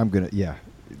 I'm gonna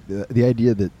the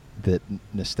idea that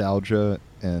nostalgia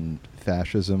and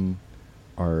fascism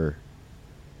are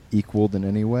equaled in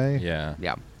any way. Yeah.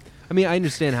 Yeah. I mean, I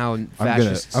understand how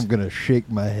fascists... I'm gonna shake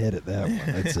my head at that one.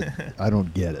 That's it. I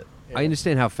don't get it. I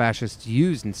understand how fascists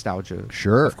use nostalgia.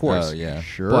 Sure, Of course. Oh, yeah.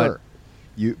 Sure. But-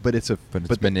 But it's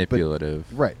manipulative.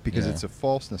 right, because Yeah. it's a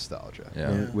false nostalgia.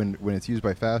 Yeah. When it's used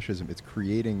by fascism, it's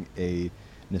creating a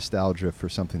nostalgia for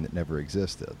something that never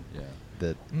existed. Yeah.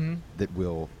 That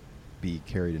will be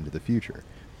carried into the future.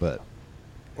 But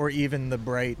Or even the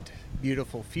bright,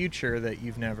 beautiful future that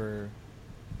you've never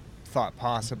thought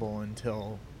possible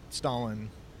until Stalin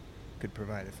could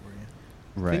provide it for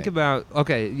you. right. Think about...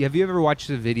 Okay, have you ever watched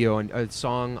a video, a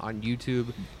song on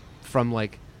YouTube from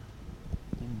like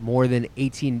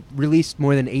released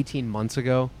more than 18 months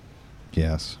ago?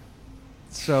 Yes.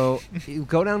 So you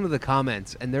go down to the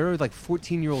comments, and there are like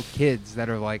 14-year-old kids that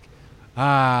are like,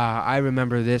 I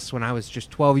remember this when I was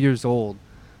just 12 years old.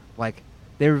 Like,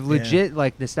 they're legit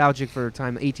like nostalgic for a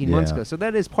time 18 months Yeah. ago. So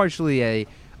that is partially a,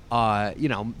 you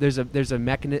know, there's a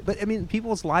mechanism. But I mean,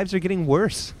 people's lives are getting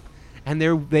worse, and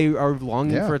they are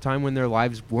longing Yeah. for a time when their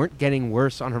lives weren't getting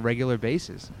worse on a regular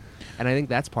basis. And I think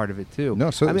that's part of it too.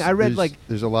 No, so I mean, I read like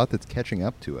there's a lot that's catching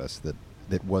up to us that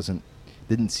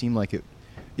didn't seem like it.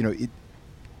 You know,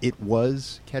 it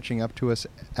was catching up to us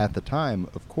at the time,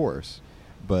 of course,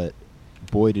 but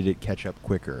boy, did it catch up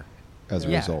quicker as a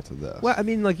Yeah. result of this. Well, I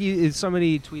mean, like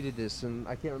somebody tweeted this, and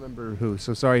I can't remember who.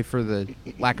 So sorry for the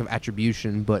lack of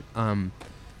attribution, but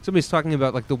somebody's talking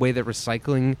about like the way that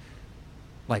recycling,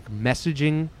 like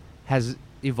messaging, has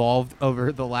evolved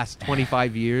over the last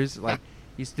 25 years. Like,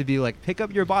 Used to be like, pick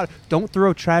up your bottle, don't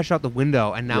throw trash out the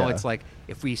window. And now Yeah. it's like,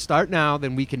 if we start now,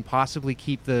 then we can possibly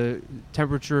keep the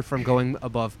temperature from going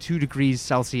above 2 degrees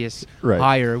Celsius Right.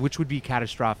 higher, which would be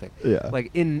catastrophic. Yeah.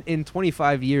 Like in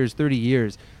 25 years, 30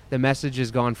 years, the message has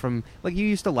gone from, like, you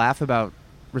used to laugh about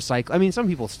recycle. I mean, some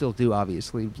people still do,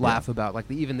 obviously, laugh about like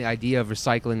even the idea of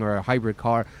recycling or a hybrid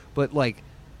car. But like,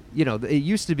 you know, it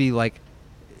used to be like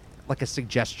a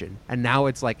suggestion, and now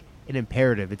it's like an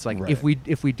imperative. It's like Right.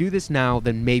 if we do this now,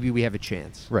 then maybe we have a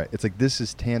chance. Right. It's like this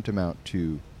is tantamount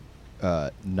to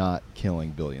not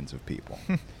killing billions of people.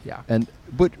 Yeah.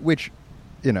 Which,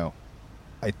 you know,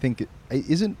 I think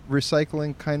isn't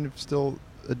recycling kind of still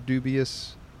a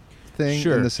dubious thing?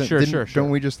 Sure, in the sense, sure. Don't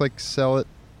we just like sell it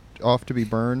off to be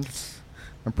burned?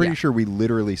 I'm pretty Yeah. sure we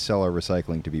literally sell our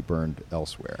recycling to be burned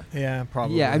elsewhere. Yeah,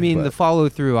 probably. Yeah, I mean, But- the follow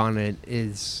through on it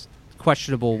is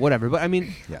questionable, whatever. But I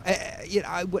mean,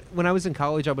 Yeah. when I was in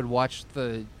college, I would watch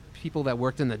the people that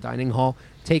worked in the dining hall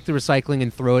take the recycling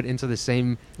and throw it into the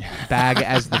same bag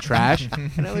as the trash.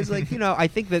 And I was like, you know, I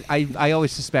think that I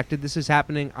always suspected this is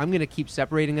happening. I'm going to keep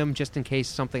separating them just in case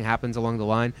something happens along the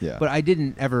line. Yeah. But I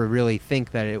didn't ever really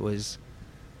think that it was,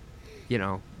 you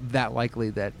know, that likely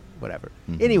that whatever.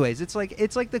 Mhm. Anyways, it's like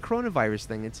the coronavirus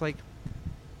thing. It's like,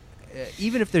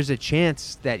 even if there's a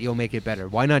chance that you'll make it better,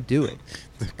 why not do it?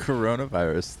 The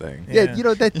coronavirus thing. Yeah. Yeah, you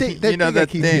know that thing. You know thing I that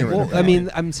keep thing. hearing Well, about. I mean,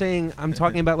 I'm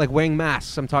talking about like wearing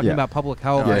masks. I'm talking Yeah. about public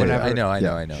health No, or I, whatever. I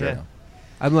know. Sure.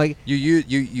 I'm like,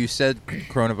 You said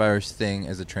coronavirus thing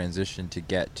as a transition to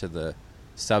get to the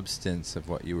substance of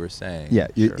what you were saying. yeah,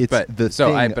 Sure. it's But- the so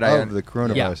thing I of the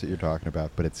coronavirus Yeah. that you're talking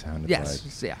about, but it sounded yes,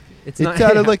 like yeah. It's it not.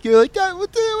 sounded like you're like, God,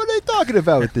 what are they talking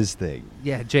about with this thing?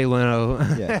 yeah, Jay Leno.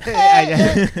 Yeah.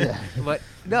 Yeah. But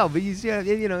no, but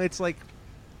you know, it's like,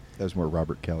 That was more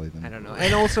Robert Kelly than I don't know.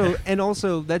 And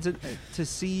also that's to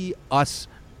see us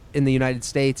in the United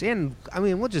States, and I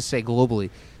mean, we'll just say globally,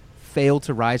 fail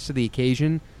to rise to the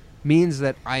occasion means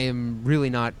that I am really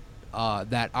not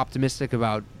that optimistic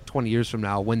about 20 years from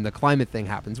now when the climate thing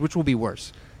happens, which will be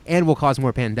worse and will cause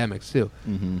more pandemics too.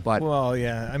 Mm-hmm. But Well,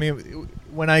 yeah. I mean,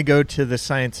 when I go to the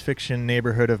science fiction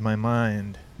neighborhood of my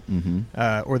mind,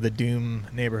 Mm-hmm. or the doom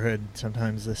neighborhood,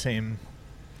 sometimes the same.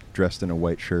 Dressed in a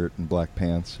white shirt and black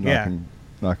pants, Yeah.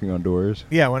 knocking on doors.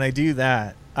 Yeah, when I do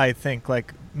that, I think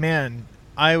like, man,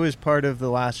 I was part of the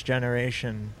last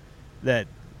generation that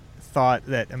thought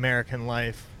that American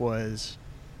life was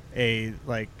a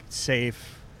like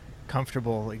safe,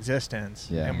 comfortable existence,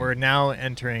 Yeah. and we're now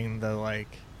entering the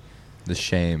like, The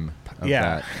shame of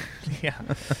yeah, that. yeah.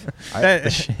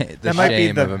 The, the That might be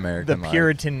shame the of American life.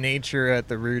 Puritan nature at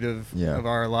the root of Yeah.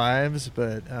 our lives,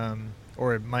 but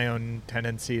or my own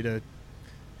tendency to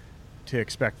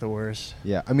expect the worst.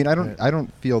 Yeah, I mean, I Right.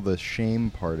 don't feel the shame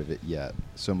part of it yet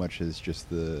so much as just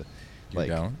the You like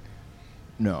don't?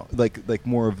 no, like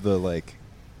more of the like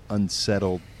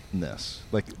unsettledness,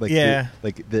 like Yeah.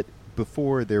 like that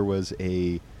before there was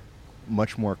a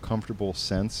much more comfortable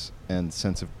sense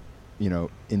of, you know,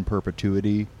 in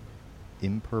perpetuity.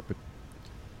 In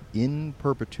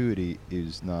perpetuity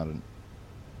is not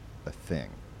a thing,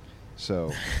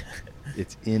 so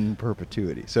it's in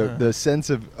perpetuity. So Uh. the sense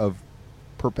of a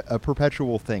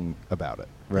perpetual thing about it,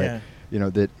 right? Yeah. You know,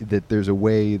 that there's a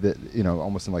way that, you know,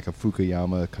 almost in like a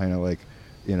Fukuyama kind of like,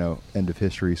 you know, end of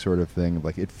history sort of thing.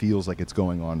 Like it feels like it's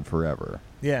going on forever.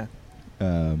 Yeah.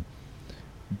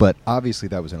 But obviously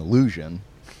that was an illusion.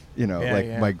 You know, Yeah, like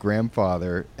yeah. my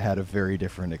grandfather had a very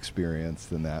different experience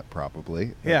than that,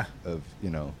 probably. Yeah. Of, you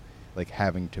know, like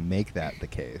having to make that the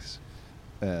case,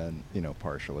 and, you know,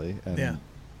 partially, and Yeah.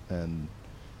 and,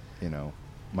 you know,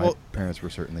 my Well- parents were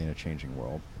certainly in a changing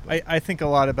world. but- I think a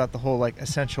lot about the whole like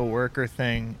essential worker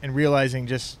thing, and realizing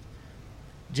just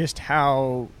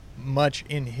how much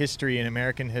in history, in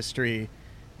American history,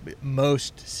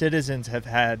 most citizens have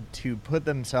had to put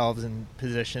themselves in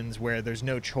positions where there's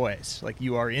no choice. Like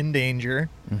you are in danger,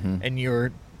 Mhm. and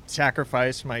your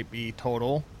sacrifice might be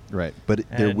total. Right, but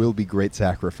there And- will be great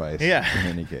sacrifice Yeah. in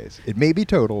any case. It may be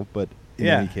total, but in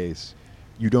Yeah. any case,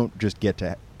 you don't just get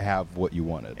to have what you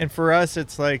wanted. And for us,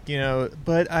 it's like, you know,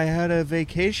 but I had a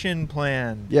vacation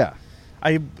plan. yeah,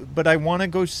 But I want to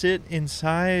go sit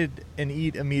inside and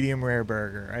eat a medium rare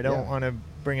burger. I don't Yeah. want to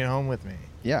bring it home with me.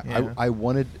 yeah. Yeah.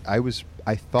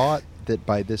 I thought that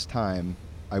by this time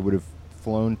I would have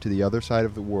flown to the other side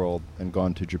of the world and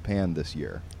gone to Japan this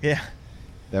year. Yeah.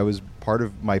 That was part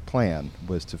of my plan,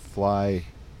 was to fly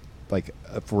like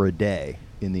for a day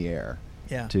in the air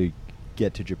Yeah. to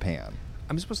get to Japan.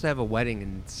 I'm supposed to have a wedding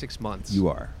in 6 months. You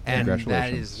are. And that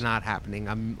Congratulations. is not happening.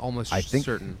 I'm almost I think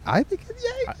certain. yeah,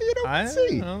 you know, I we'll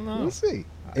see. don't know. We'll see.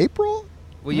 April?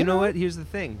 Well, you know what? Here's the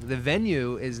thing. The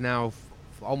venue is now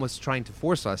almost trying to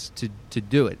force us to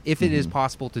do it, if it is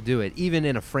possible to do it, even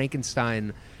in a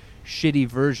Frankenstein shitty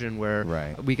version where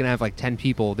Right. we can have like 10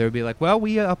 people. They would be like, well,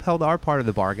 we upheld our part of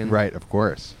the bargain, Right, of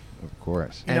course.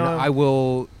 and You know,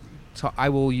 I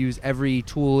will use every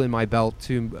tool in my belt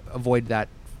to avoid that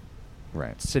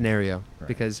Right. scenario Right.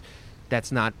 because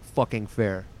that's not fucking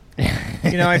fair.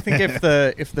 You know, I think if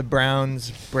the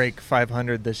Browns break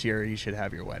 500 this year, you should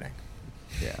have your wedding.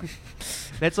 Yeah.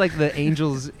 That's like the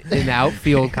Angels in the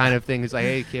outfield kind of thing. It's like,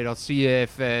 hey kid, I'll see you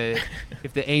if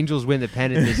the Angels win the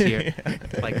pennant this year.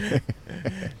 Like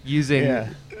using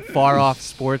far off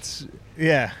sports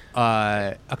Yeah.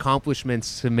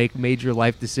 accomplishments to make major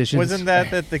life decisions. Wasn't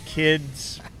that the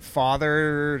kid's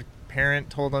parent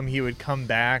told him he would come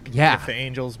back Yeah. if the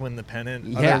Angels win the pennant?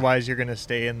 Yeah. Otherwise, you're going to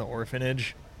stay in the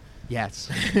orphanage. Yes.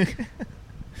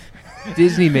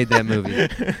 Disney made that movie.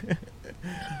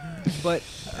 But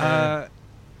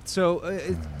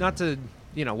not to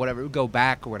whatever go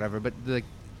back or whatever, but the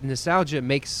nostalgia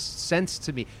makes sense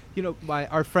to me. You know,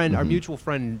 our mutual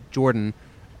friend Jordan,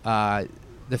 the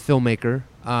filmmaker.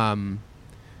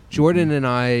 Jordan and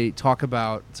I talk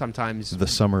about sometimes The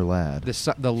Summer Lad.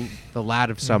 the lad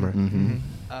of summer.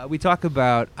 Mm-hmm. We talk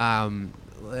about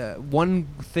one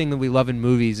thing that we love in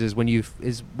movies is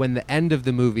when the end of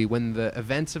the movie, when the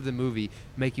events of the movie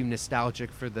make you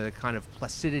nostalgic for the kind of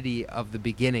placidity of the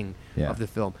beginning of the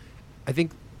film. I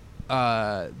think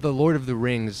the Lord of the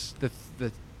Rings,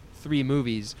 the three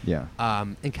movies,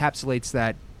 encapsulates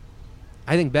that.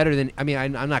 I think better than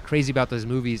I'm not crazy about those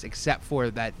movies except for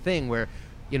that thing where,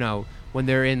 when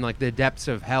they're in like the depths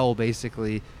of hell,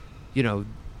 basically,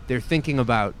 they're thinking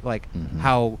about like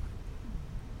how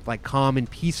like calm and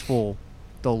peaceful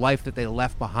the life that they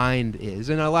left behind is,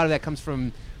 and a lot of that comes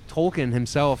from Tolkien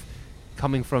himself,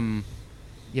 coming from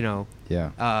World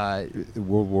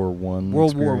War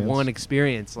One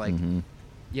experience. Like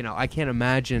I can't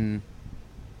imagine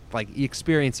like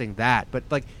experiencing that, but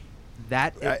like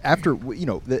that after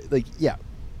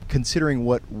considering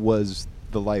what was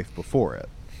the life before it,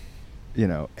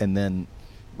 and then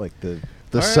like the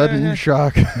sudden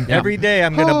shock. Every day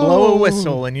I'm going to blow a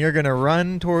whistle and you're going to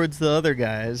run towards the other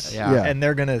guys and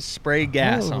they're going to spray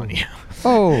gas on you.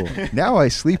 Now I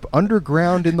sleep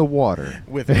underground in the water.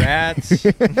 With rats.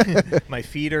 My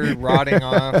feet are rotting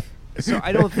off. So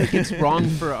I don't think it's wrong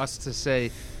for us to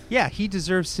say, yeah, he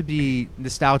deserves to be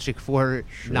nostalgic for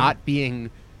not being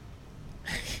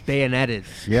bayoneted.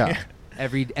 Yeah.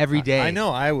 Every day. I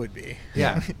know I would be.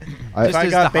 Yeah. If I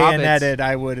got bayoneted,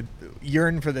 I would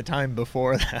yearn for the time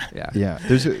before that. Yeah.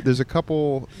 There's a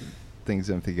couple things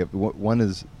I'm thinking of. One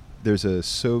is there's a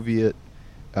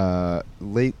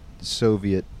late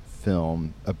Soviet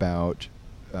film about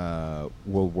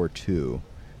World War II,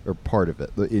 or part of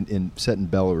it, set in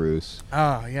Belarus.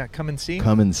 Oh yeah, Come and See.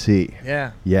 Come and See.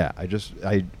 Yeah. Yeah.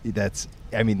 That's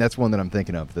one that I'm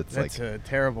thinking of. That's like a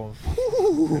terrible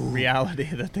reality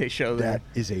that they show there. That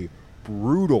is a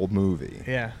brutal movie.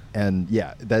 Yeah. And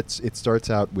it starts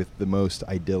out with the most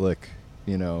idyllic,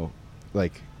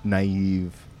 like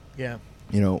naive. Yeah.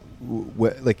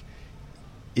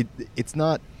 It's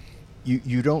not.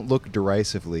 You don't look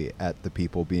derisively at the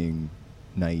people being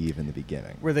naive in the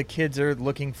beginning. Where the kids are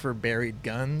looking for buried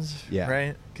guns,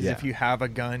 right? Because if you have a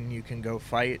gun, you can go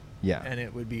fight. Yeah. And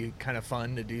it would be kind of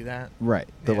fun to do that. Right.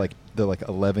 The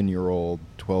 11-year-old,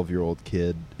 12-year-old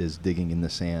kid is digging in the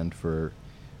sand for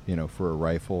a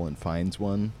rifle and finds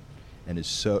one, and is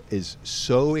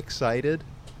so excited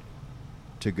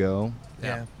to go.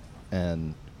 Yeah.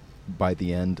 And by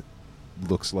the end,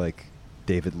 looks like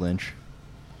David Lynch.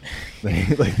 like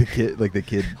the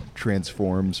kid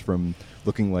transforms from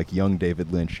looking like young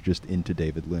David Lynch just into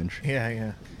David Lynch.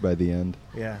 Yeah. By the end.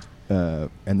 Yeah.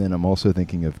 And then I'm also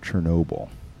thinking of Chernobyl.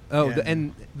 Oh,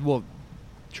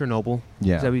 Chernobyl.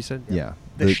 Yeah. Is that what you said? Yeah.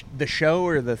 The show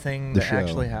or the thing that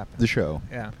actually happened? The show.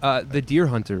 Yeah. The Deer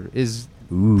Hunter is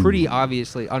pretty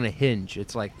obviously on a hinge.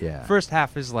 It's like first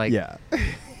half is like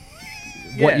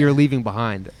what you're leaving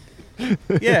behind.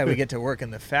 Yeah, we get to work in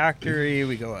the factory.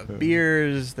 We go have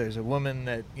beers. There's a woman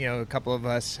that a couple of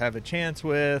us have a chance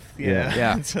with.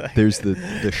 Yeah. Like There's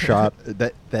the shot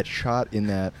that shot in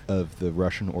that of the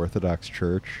Russian Orthodox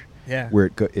Church. Yeah. Where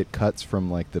it cuts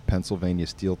from like the Pennsylvania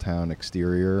steel town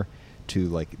exterior to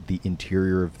like the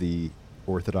interior of the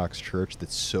Orthodox Church.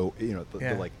 That's so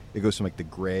the it goes from like the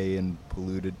gray and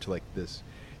polluted to like this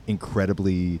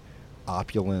incredibly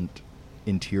opulent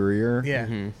interior. Yeah.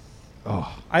 Mm-hmm.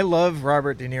 Oh, I love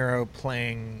Robert De Niro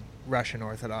playing Russian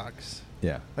Orthodox.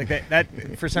 Yeah. Like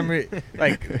that for some reason,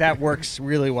 like that works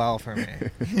really well for me.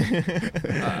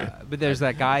 But there's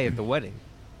that guy at the wedding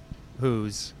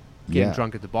who's getting Yeah.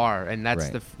 drunk at the bar, and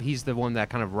that's Right. he's the one that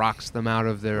kind of rocks them out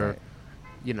of their, Right.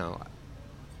 you know,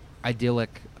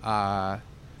 idyllic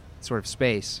sort of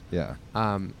space. Yeah.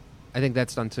 I think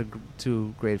that's done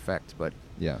to great effect, but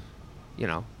Yeah. you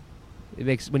know, it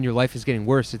makes when your life is getting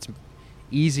worse, it's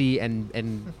easy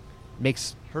and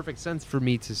makes perfect sense for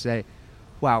me to say,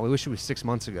 wow, I wish it was 6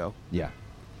 months ago. Yeah.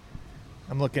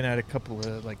 I'm looking at a couple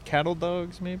of like cattle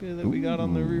dogs maybe that we got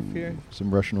on the roof here.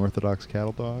 Some Russian Orthodox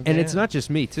cattle dogs. And it's Yeah. not just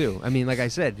me too. I mean, like I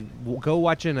said, go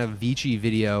watch an Avicii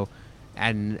video,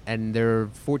 and there are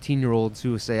 14-year-olds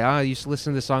who say, I used to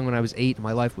listen to this song when I was 8.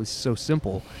 My life was so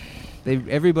simple.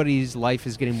 Everybody's life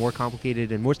is getting more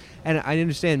complicated and worse. And I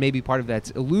understand maybe part of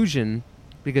that's illusion,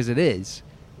 because it is.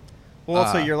 Well,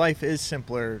 also your life is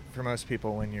simpler for most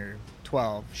people when you're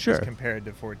 12 Sure. as compared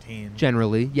to 14.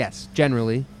 Generally, yes.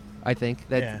 Generally, I think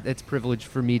that Yeah. that's privilege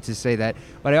for me to say that.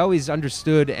 But I always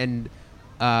understood, and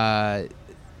the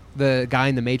guy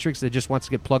in the Matrix that just wants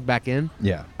to get plugged back in,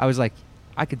 Yeah. I was like,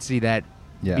 I could see that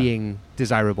Yeah. being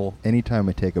desirable. Anytime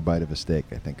I take a bite of a steak,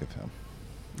 I think of him.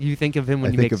 You think of him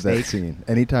when I you think make of steak? that scene.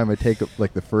 Anytime I take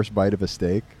like the first bite of a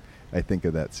steak, I think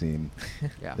of that scene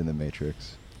Yeah. in The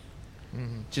Matrix.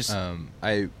 Mhm. Just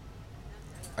I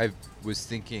was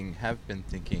thinking, have been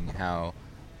thinking how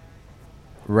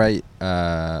right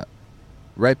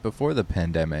before the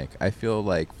pandemic, I feel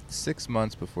like 6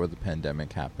 months before the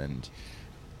pandemic happened,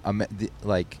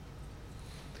 like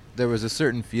there was a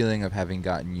certain feeling of having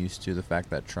gotten used to the fact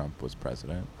that Trump was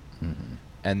president, Mm-hmm.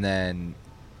 and then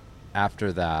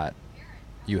after that,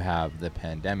 you have the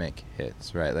pandemic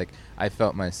hits, right? Like I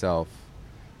felt myself,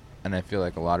 and I feel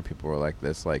like a lot of people were like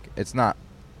this. Like it's not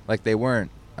like they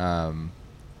weren't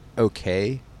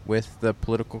okay with the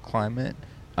political climate,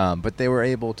 but they were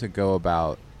able to go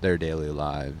about their daily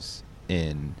lives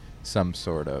in some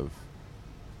sort of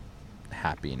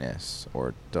happiness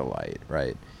or delight,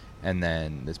 right? And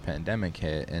then this pandemic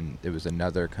hit, and it was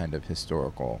another kind of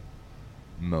historical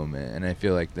moment. And I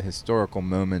feel like the historical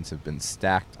moments have been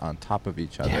stacked on top of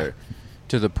each other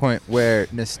to the point where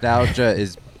nostalgia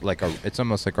is like it's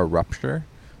almost like a rupture.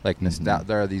 Like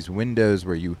there are these windows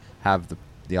where you have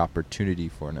the opportunity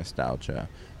for nostalgia,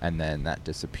 and then that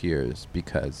disappears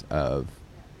because of,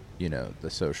 you know, the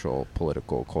social,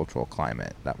 political, cultural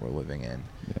climate that we're living in.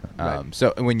 Yeah. Right.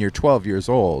 So when you're 12 years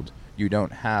old, you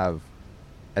don't have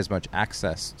as much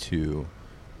access to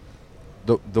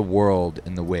the world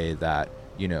in the way that,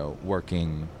 you know,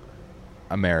 working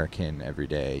American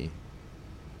everyday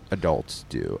adults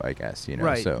do, I guess, you know.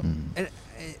 Right. So And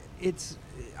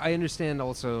I understand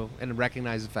also and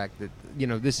recognize the fact that, you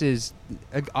know, this is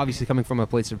obviously coming from a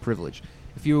place of privilege.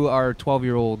 If you are a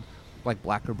 12-year-old, like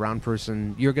black or brown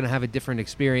person, you're going to have a different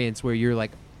experience where you're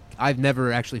like, I've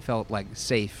never actually felt like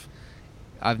safe.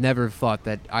 I've never thought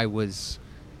that I was,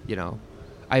 you know,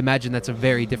 I imagine that's a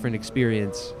very different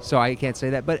experience. So I can't say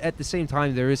that. But at the same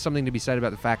time, there is something to be said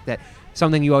about the fact that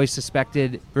something you always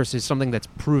suspected versus something that's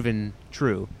proven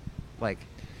true. Like,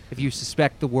 if you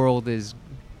suspect the world is,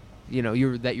 you know,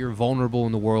 you're vulnerable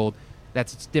in the world,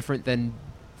 that's different than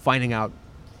finding out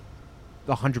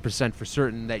 100% for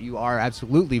certain that you are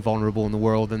absolutely vulnerable in the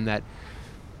world, and that,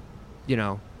 you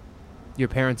know, your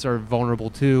parents are vulnerable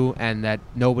too, and that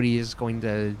nobody is going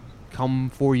to come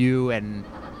for you, and,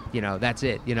 you know, that's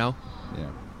it, you know? Yeah.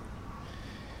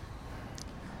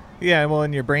 Yeah, well,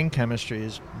 and your brain chemistry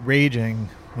is raging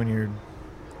when you're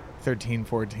 13,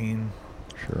 14.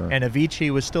 Sure. And Avicii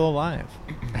was still alive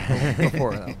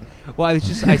before that. Well,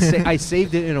 I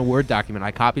saved it in a Word document.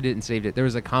 I copied it and saved it. There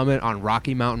was a comment on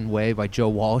Rocky Mountain Way by Joe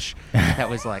Walsh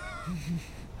that was like,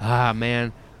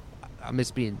 man, I miss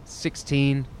being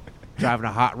 16, driving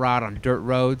a hot rod on dirt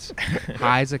roads,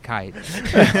 high as a kite.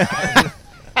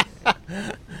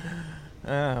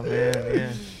 Oh, man,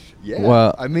 yeah. Yeah.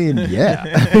 Well- I mean, yeah.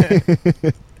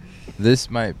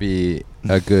 this might be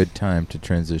a good time to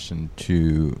transition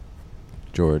to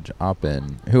George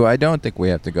Oppen, who I don't think we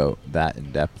have to go that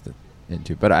in depth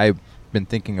into, but I've been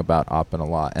thinking about Oppen a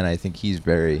lot, and I think his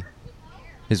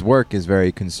work is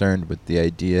very concerned with the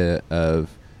idea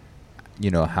of,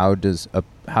 you know, how does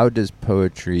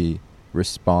poetry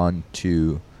respond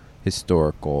to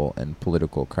historical and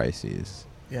political crises,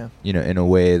 Yeah. you know, in a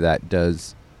way that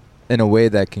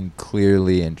can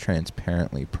clearly and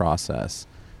transparently process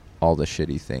all the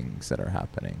shitty things that are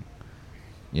happening,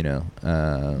 you know.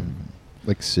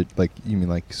 Like you mean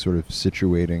like sort of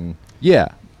situating Yeah.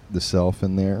 the self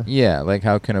in there? Yeah, like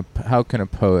how can a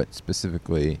poet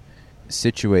specifically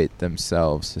situate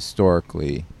themselves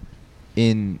historically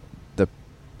in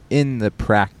the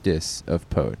practice of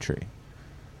poetry?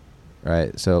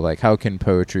 Right? So like how can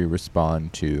poetry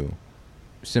respond to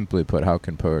simply put, how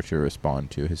can poetry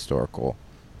respond to historical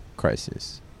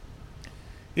crises?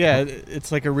 Yeah,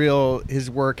 it's like his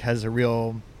work has a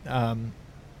real,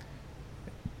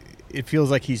 it feels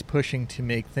like he's pushing to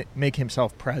make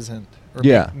himself present, or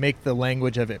make the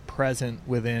language of it present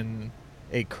within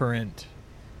a current,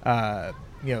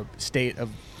 state of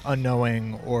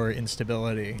unknowing or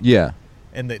instability. Yeah.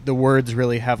 And the words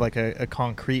really have like a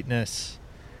concreteness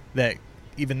that,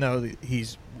 even though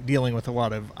he's dealing with a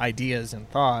lot of ideas and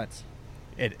thoughts,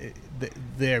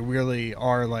 they really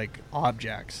are like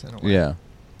objects in a way.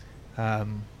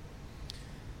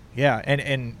 Yeah.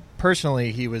 And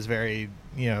personally, he was very,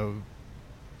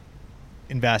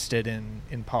 invested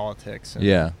in politics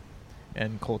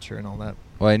and culture and all that.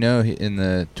 Well, I know in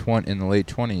the late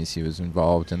 20s he was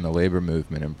involved in the labor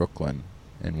movement in Brooklyn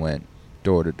and went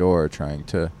door to door trying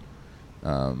to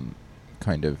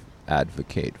kind of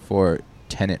advocate for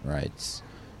tenant rights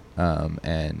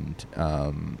and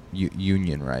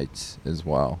union rights as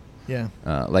well. Yeah.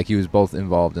 Like he was both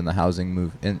involved in the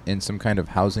housing in some kind of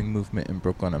housing movement in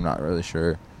Brooklyn. I'm not really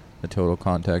sure the total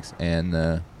context, and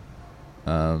there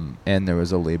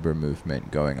was a labor movement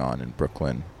going on in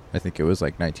Brooklyn. I think it was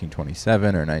like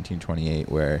 1927 or 1928,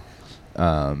 where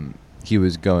he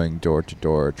was going door to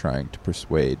door trying to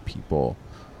persuade people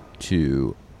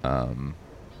to,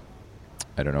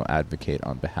 advocate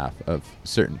on behalf of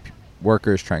certain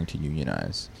workers trying to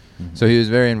unionize. Mm-hmm. So he was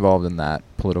very involved in that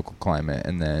political climate.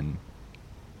 And then,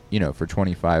 for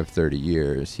 25, 30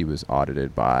 years, he was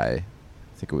audited by, I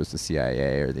think it was the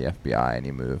CIA or the FBI, and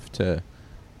he moved to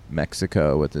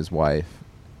Mexico with his wife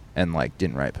and,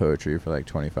 didn't write poetry for,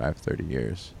 25, 30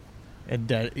 years. And,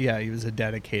 he was a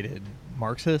dedicated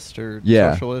Marxist or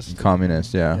yeah, socialist?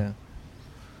 Communist, yeah.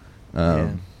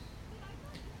 And,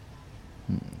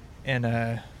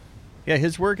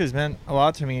 his work has meant a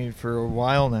lot to me for a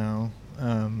while now.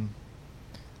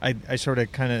 I sort of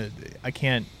I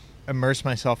can't immerse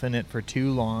myself in it for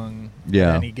too long in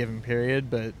any given period,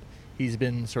 but he's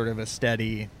been sort of a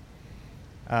steady,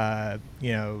 Is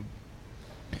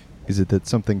it that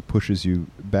something pushes you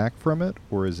back from it,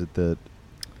 or is it that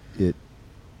it...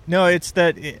 No, it's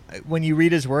that when you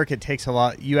read his work, it takes a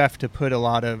lot. You have to put a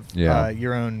lot of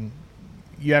your own...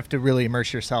 You have to really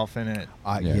immerse yourself in it.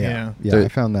 Yeah. I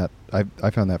found that. I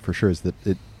found that for sure. Is that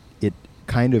it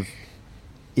kind of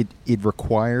it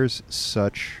requires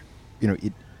such,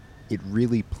 it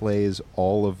really plays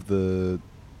all of the,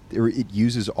 or it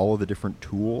uses all of the different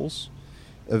tools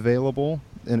available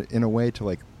in a way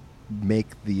to make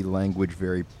the language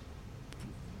very,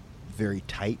 very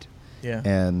tight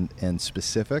and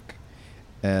specific.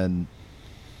 And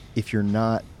if you're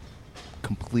not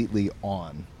completely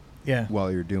on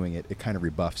while you're doing it, it kind of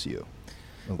rebuffs you.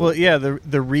 Well,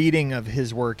 the reading of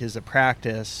his work is a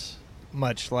practice,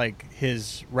 much like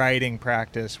his writing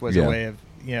practice was a way of,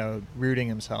 rooting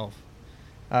himself.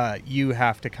 You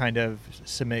have to kind of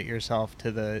submit yourself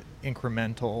to the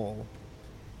incremental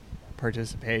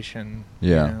participation.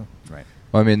 Right.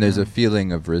 Well, I mean, there's a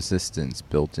feeling of resistance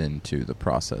built into the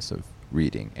process of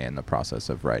reading and the process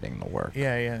of writing the work.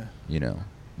 Yeah.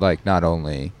 Not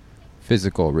only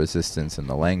physical resistance in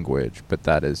the language, but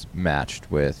that is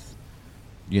matched with,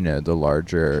 the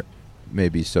larger,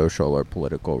 maybe social or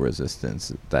political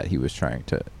resistance that he was trying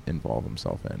to involve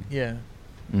himself in. Yeah.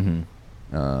 Mm-hmm.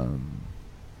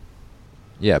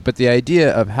 But the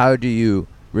idea of how do you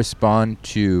respond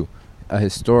to a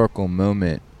historical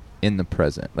moment in the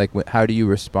present? How do you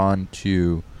respond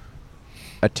to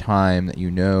a time that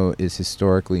is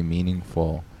historically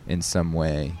meaningful in some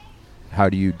way? How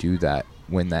do you do that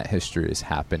when that history is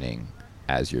happening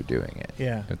as you're doing it?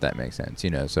 Yeah. If that makes sense,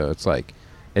 So it's like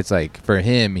for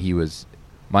him,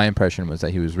 my impression was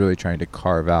that he was really trying to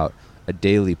carve out a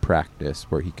daily practice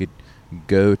where he could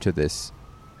go to this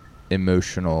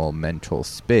emotional, mental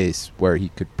space where he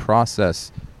could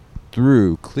process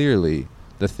through clearly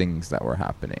the things that were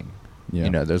happening.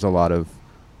 Yeah. There's a lot of,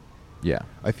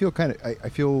 I feel I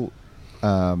feel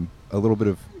a little bit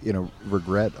of,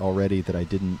 regret already that I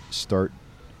didn't start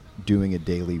doing a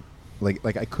daily,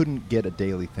 I couldn't get a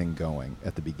daily thing going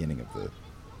at the beginning of the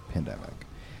pandemic.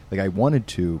 I wanted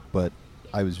to, but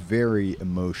I was very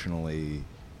emotionally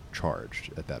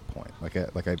charged at that point.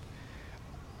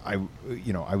 I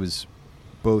was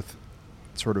both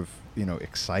sort of,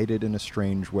 excited in a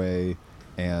strange way,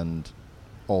 and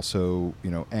also,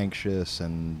 anxious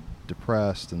and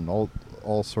depressed and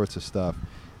all sorts of stuff.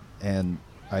 And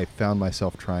I found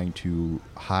myself trying to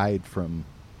hide from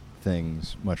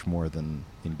things much more than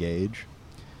engage,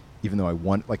 even though I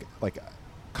want,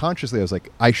 consciously I was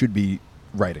I should be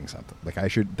writing something.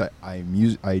 I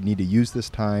need to use this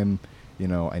time,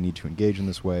 I need to engage in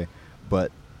this way.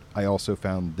 but I also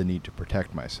found the need to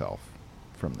protect myself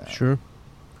from that. Sure.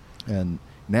 And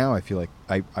now I feel like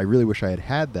I really wish I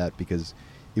had that, because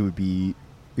it would be,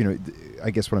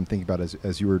 I guess what I'm thinking about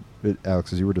as you were,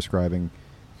 Alex, as you were describing,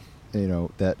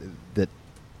 that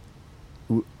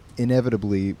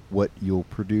inevitably what you'll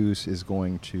produce is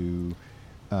going to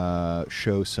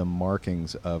show some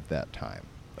markings of that time,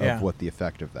 of what the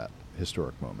effect of that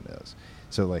historic moment is.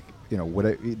 So like,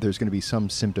 there's going to be some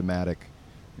symptomatic,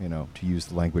 to use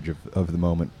the language of the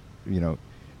moment,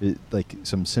 like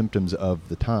some symptoms of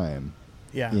the time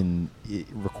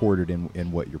recorded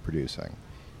in what you're producing,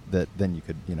 that then you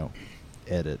could,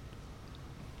 edit.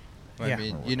 I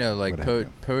mean, like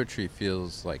poetry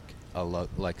feels like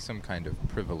like some kind of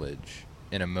privilege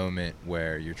in a moment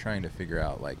where you're trying to figure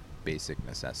out like basic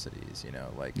necessities,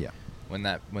 when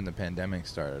the pandemic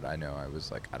started, I know I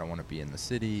was like, I don't want to be in the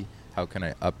city. How can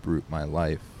I uproot my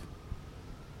life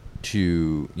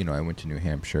to, I went to New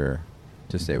Hampshire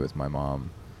to stay with my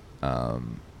mom,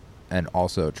 and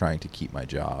also trying to keep my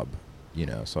job,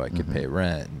 so I could pay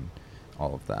rent and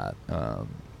all of that.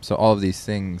 So all of these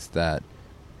things that,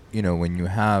 when you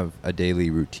have a daily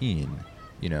routine,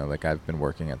 like I've been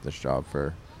working at this job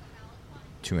for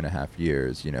 2.5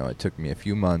 years, it took me a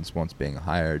few months once being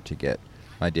hired to get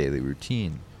my daily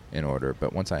routine in order.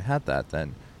 But once I had that,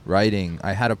 then writing,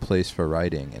 I had a place for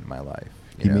writing in my life.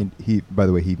 By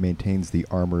the way, he maintains the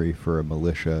armory for a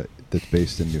militia that's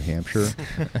based in New Hampshire,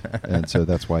 and so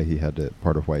that's why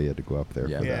part of why he had to go up there.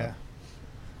 For that.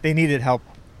 They needed help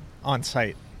on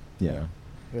site. Yeah.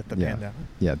 With the pandemic.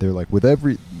 Yeah, they're like, what do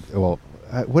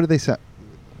they say?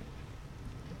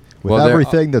 With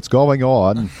everything that's going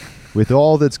on, with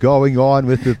all that's going on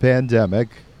with the pandemic.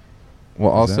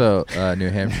 Well, also, New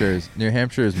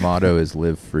Hampshire's motto is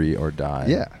 "Live free or die."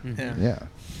 Yeah. Mm-hmm. Yeah.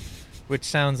 Which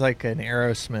sounds like an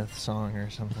Aerosmith song or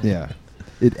something. Yeah,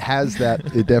 it has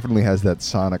that. It definitely has that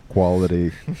sonic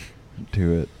quality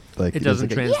to it. Like it doesn't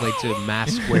translate to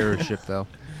mass squarership, though.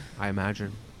 I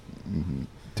imagine. Mm-hmm.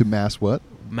 To mass what?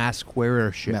 Mass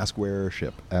squarership. Mass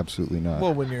squarership. Absolutely not.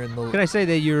 Well, when you're in the. Can I say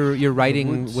that your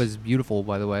writing was beautiful?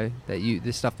 By the way, that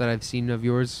this stuff that I've seen of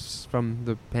yours from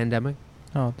the pandemic.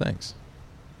 Oh, thanks.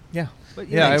 Yeah.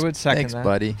 But, I would second thanks, that.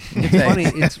 buddy.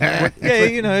 It's funny.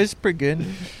 It's pretty good.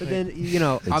 But then,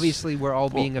 obviously we're all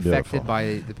being affected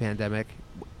by the pandemic.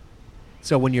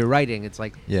 So when you're writing, it's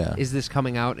like, is this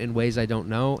coming out in ways I don't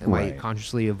know? Am I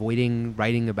consciously avoiding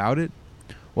writing about it?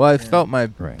 Well, I felt my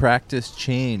practice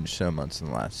change so much in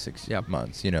the last 6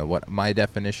 months. What my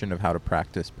definition of how to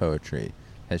practice poetry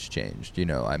has changed.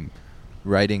 I'm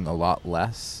writing a lot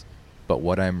less, but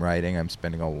what I'm writing, I'm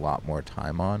spending a lot more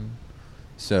time on.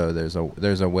 So there's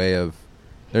a way of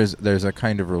there's a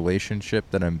kind of relationship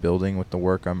that I'm building with the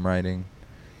work I'm writing,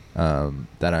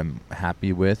 that I'm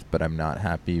happy with, but I'm not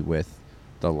happy with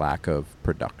the lack of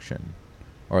production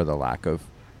or the lack of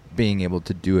being able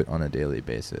to do it on a daily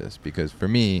basis. Because for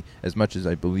me, as much as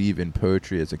I believe in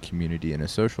poetry as a community and a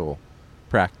social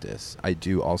practice, I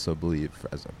do also believe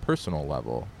as a personal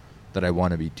level that I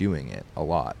want to be doing it a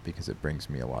lot because it brings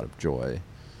me a lot of joy.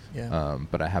 Yeah.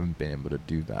 But I haven't been able to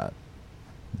do that.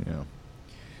 Yeah.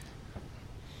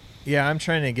 Yeah, I'm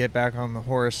trying to get back on the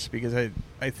horse because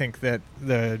I think that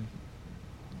the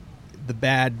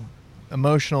bad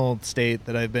emotional state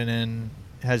that I've been in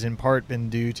has in part been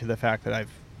due to the fact that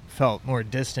I've felt more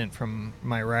distant from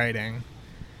my writing,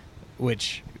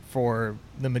 which for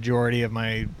the majority of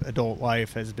my adult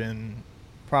life has been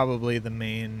probably the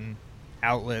main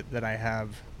outlet that I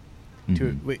have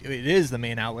it is the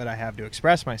main outlet I have to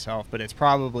express myself, but it's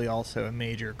probably also a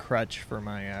major crutch for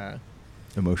my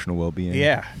emotional well-being.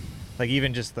 Yeah, like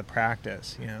even just the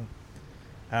practice,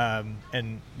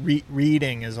 and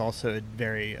reading is also a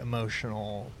very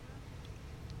emotional,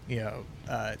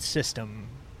 system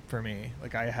for me.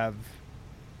 Like I have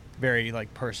very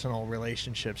personal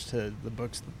relationships to the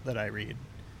books that I read.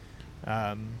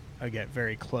 I get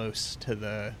very close to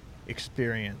the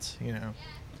experience,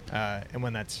 and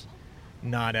when that's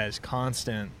not as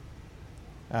constant,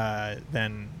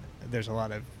 then there's a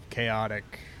lot of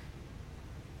chaotic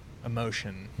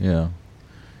emotion. Yeah.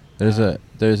 There's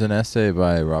an essay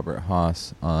by Robert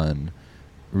Haas on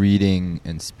reading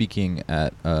and speaking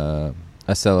at a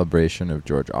celebration of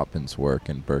George Oppen's work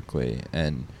in Berkeley.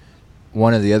 And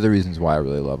one of the other reasons why I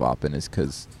really love Oppen is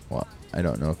because, well, I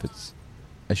don't know if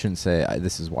I shouldn't say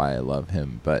this is why I love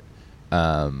him, but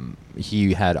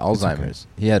he had Alzheimer's.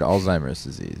 Okay. He had Alzheimer's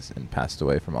disease and passed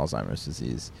away from Alzheimer's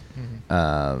disease.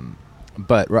 Mm-hmm.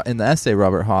 But in the essay,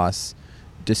 Robert Haas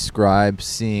describes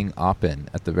seeing Oppen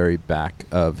at the very back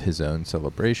of his own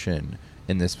celebration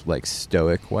in this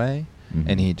stoic way, Mhm.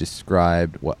 and he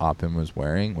described what Oppen was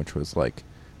wearing, which was like,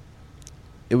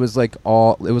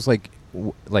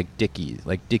 like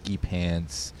Dickie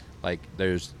pants. Like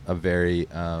there's a very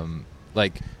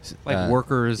like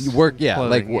workers work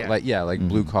clothing, Mhm.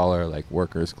 blue collar like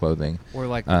workers clothing, or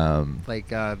like um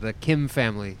the Kim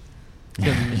family.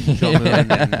 Kim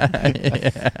Jong-un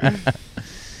and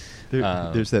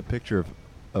There's that picture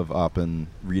of Oppen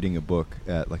reading a book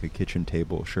at like a kitchen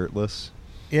table, shirtless.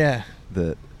 Yeah.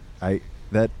 That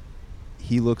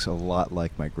he looks a lot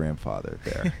like my grandfather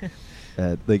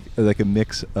there. Like a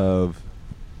mix of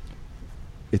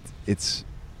it's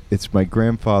my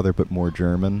grandfather but more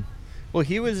German. Well,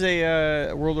 he was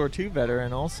a World War II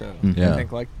veteran also. Mhm. Yeah. I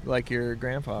think like your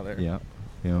grandfather. Yeah.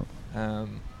 Yeah.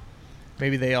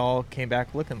 Maybe they all came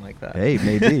back looking like that. Hey,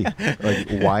 maybe like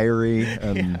wiry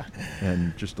and Yeah.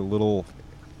 and just a little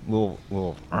A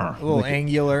little like-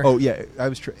 angular. Oh yeah, I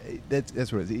was.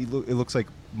 That's what it is. It looks like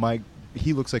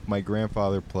he looks like my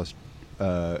grandfather plus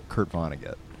Kurt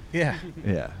Vonnegut. Yeah.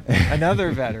 Yeah.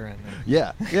 Another veteran.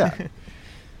 Yeah. Yeah.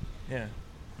 Yeah.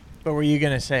 But were you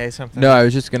going to say something? No, I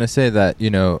was just gonna say that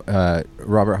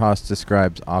Robert Haas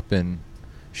describes Oppen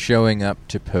showing up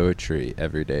to poetry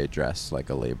every day dressed like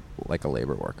a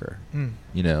labor worker. Mm.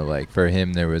 Like for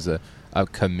him there was a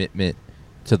commitment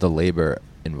to the labor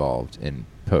involved in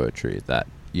poetry that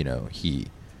he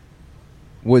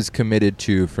was committed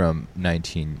to from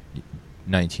 19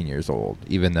 years old,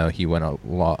 even though he went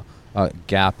a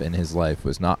gap in his life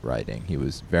was not writing. He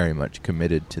was very much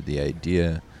committed to the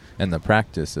idea and the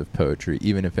practice of poetry,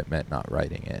 even if it meant not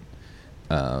writing it.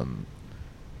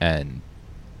 And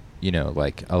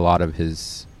like a lot of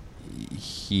his,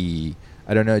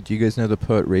 I don't know, do you guys know the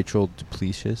poet Rachel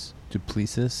Duplessis?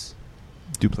 Duplessis.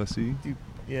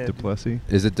 Yeah. Duplessis.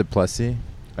 Is it Duplessis?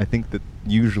 I think that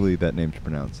usually that name's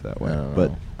pronounced that way, I don't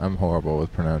but know. I'm horrible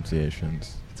with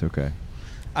pronunciations. it's okay.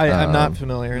 I'm not Um,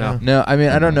 familiar. no. No. No, I mean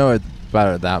I don't know about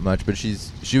her that much, but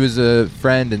she was a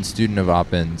friend and student of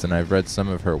Oppen's, and I've read some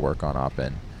of her work on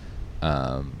Oppen,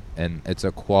 and it's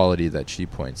a quality that she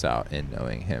points out in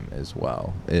knowing him as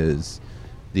well, is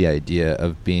the idea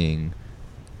of being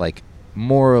like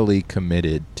morally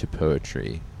committed to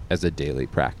poetry as a daily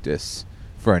practice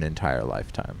for an entire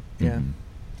lifetime. Yeah. Mhm.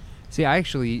 See, I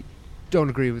actually don't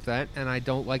agree with that, and I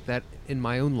don't like that in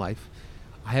my own life.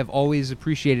 I have always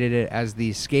appreciated it as the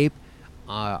escape.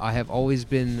 I have always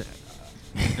been.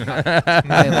 I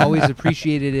have always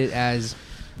appreciated it as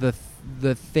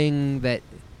the thing that,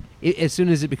 as soon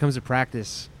as it becomes a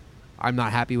practice, I'm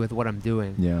not happy with what I'm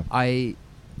doing. Yeah. I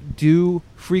do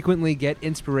frequently get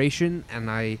inspiration, and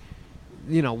I,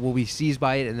 will be seized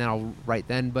by it, and then I'll write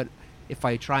then. But if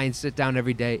I try and sit down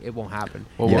every day, it won't happen.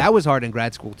 Well, And yeah. that was hard in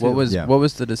grad school too. Yeah. What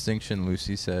was the distinction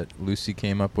Lucy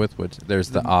came up with? Which there's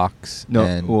the ox. No,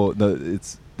 and well,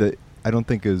 it's the. I don't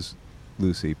think it was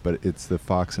Lucy, but it's the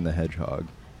fox and the hedgehog.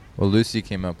 well, Lucy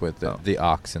came up with Oh. the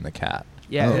ox and the cat.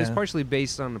 Yeah, Oh. it was Yeah. partially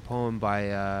based on a poem by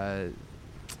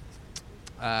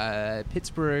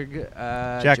Pittsburgh.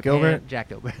 Jack Japan. Gilbert? Jack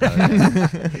Gilbert.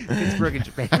 Pittsburgh in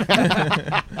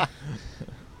Japan.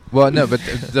 Well, no, but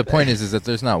the point is that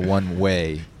there's not one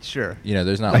way. Sure.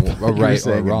 There's not I a thought you were right or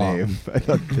saying a wrong. name. I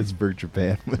thought Pittsburgh,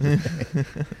 Japan was a name.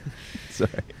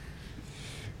 Sorry.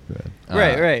 Go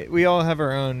ahead. Right. We all have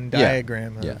our own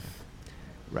diagram Yeah.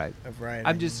 Right. of writing.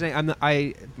 I'm just saying.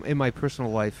 In my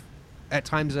personal life, at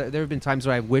times there have been times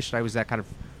where I wished I was that kind of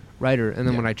writer, and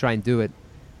then Yeah. when I try and do it,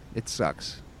 it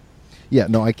sucks. Yeah,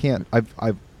 no, I can't.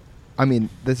 I mean,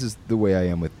 this is the way I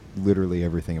am with literally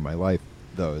everything in my life,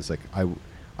 though. Is like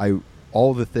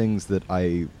all the things that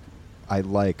I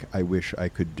like, I wish I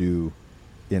could do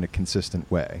in a consistent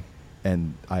way,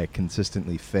 and I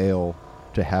consistently fail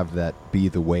to have that be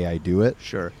the way I do it.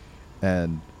 Sure.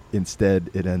 And instead,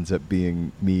 it ends up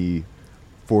being me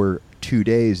for 2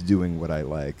 days doing what I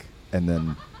like, and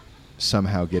then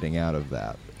somehow getting out of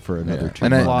that for another 2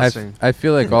 and months. Flossing. I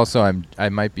feel like also I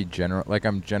might be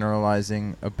I'm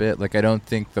generalizing a bit. Like I don't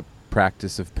think the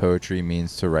practice of poetry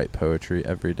means to write poetry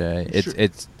every day. Sure.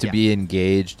 It's to Yeah. be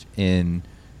engaged in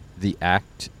the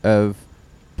act of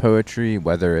poetry,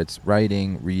 whether it's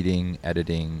writing, reading,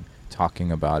 editing, talking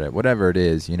about it, whatever it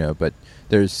is, but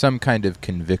there's some kind of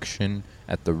conviction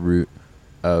at the root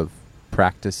of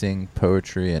practicing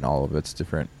poetry and all of its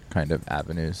different kind of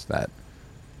avenues that,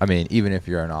 I mean, even if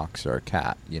you're an ox or a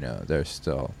cat, there's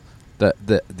still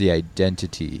the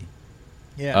identity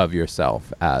of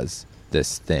yourself as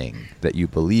this thing that you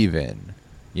believe in,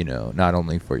 not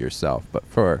only for yourself, but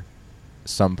for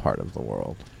some part of the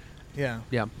world. Yeah.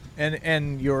 Yeah.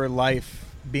 And your life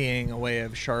being a way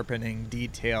of sharpening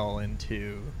detail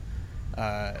into,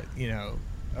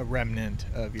 a remnant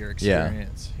of your Yeah.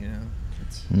 experience. You know,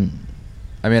 it's,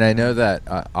 I mean, I know that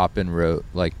Oppen wrote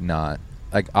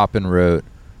Oppen wrote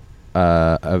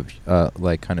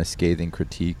like kind of scathing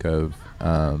critique of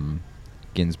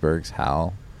Ginsberg's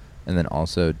Hal, and then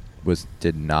also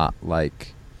did not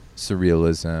like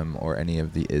surrealism or any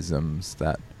of the isms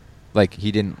that, like,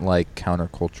 he didn't like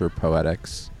counterculture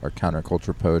poetics or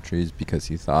counterculture poetries because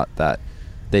he thought that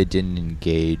they didn't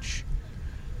engage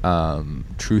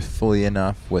truthfully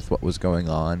enough with what was going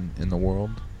on in the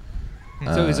world.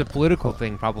 So it was a political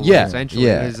thing, probably. Yeah, Essentially,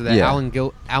 yeah, it was that yeah. Allen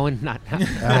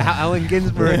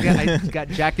Ginsberg. I got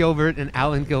Jack Gilbert and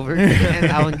Allen Gilbert and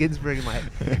Allen Ginsberg in my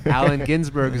head. Allen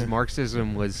Ginsberg's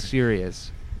Marxism was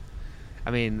serious.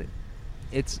 I mean,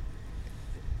 it's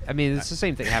the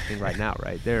same thing happening right now,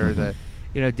 right?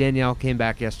 Danielle came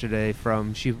back yesterday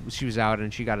from she was out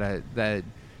and she got the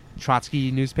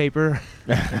Trotsky newspaper.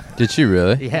 Did she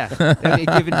really? Yeah, they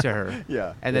given to her.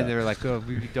 Yeah. And then they were like, "Oh,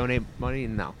 we donate money."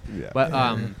 No. Yeah. But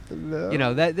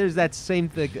No. there's that same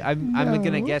thing. I'm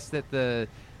gonna guess that the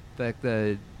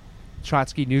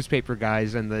Trotsky newspaper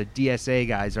guys and the DSA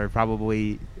guys are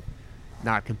probably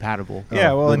not compatible.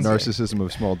 Yeah, well, the and- narcissism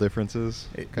of small differences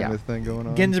kind Yeah. of thing going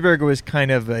on. Ginsberg was kind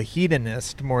of a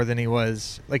hedonist more than he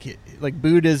was like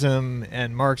Buddhism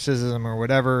and Marxism or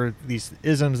whatever these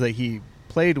isms that he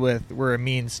played with were a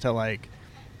means to like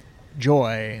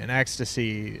joy and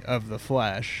ecstasy of the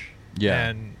flesh. Yeah.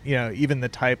 And even the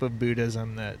type of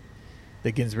Buddhism that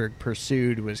Ginsberg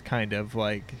pursued was kind of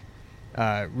like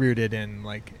rooted in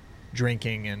like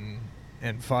drinking and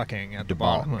fucking at the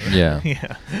bottom of it. Yeah.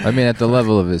 Yeah. I mean, at the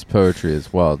level of his poetry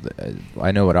as well.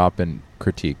 I know what Oppen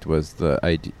critiqued was the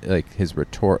idea, like his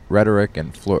rhetoric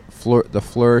and the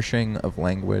flourishing of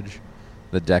language,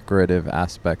 the decorative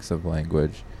aspects of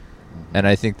language. And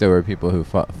I think there were people who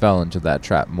fell into that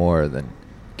trap more than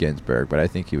Ginsberg, but I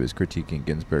think he was critiquing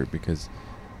Ginsberg because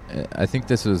I think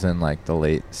this was in like the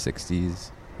late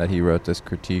 60s that he wrote this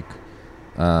critique.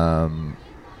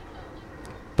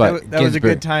 But that was a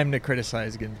good time to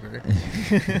criticize Ginsberg.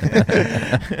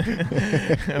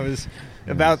 That was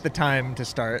about the time to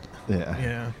start.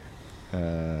 Yeah.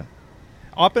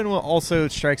 Oppen also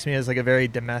strikes me as like a very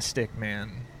domestic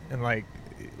man, and like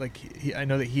I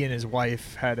know that he and his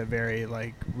wife had a very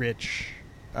like rich,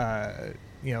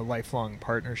 lifelong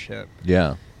partnership.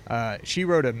 Yeah. She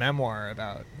wrote a memoir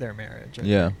about their marriage. I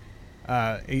Yeah.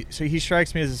 think. So he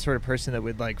strikes me as the sort of person that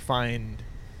would like find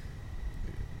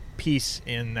peace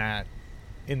in that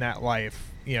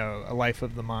life, a life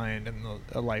of the mind and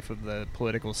a life of the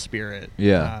political spirit.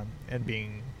 Yeah. And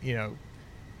being,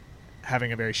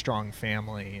 having a very strong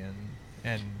family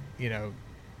and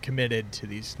committed to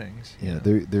these things. Yeah,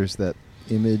 there's that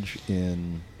image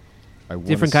in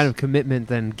Different kind of commitment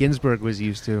than Ginsberg was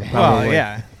used to. Well, Probably.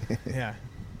 yeah, yeah,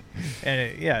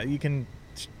 and you can,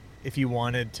 if you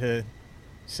wanted to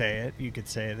say it, you could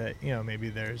say that maybe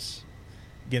there's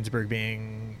Ginsberg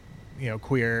being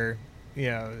queer,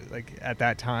 like at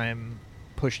that time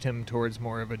pushed him towards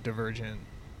more of a divergent,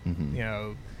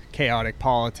 chaotic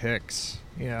politics,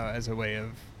 as a way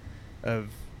of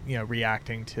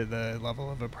reacting to the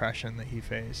level of oppression that he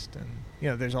faced.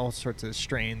 And there's all sorts of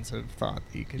strains of thought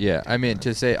that you could I mean,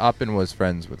 to say Oppen was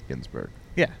friends with Ginsberg.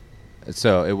 yeah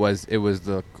So it was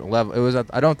the level. It was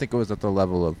I don't think it was at the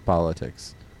level of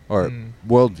politics or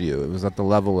worldview. It was at the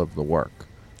level of the work.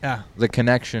 yeah The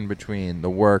connection between the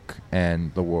work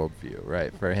and the worldview,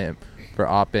 right? For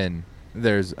Oppen,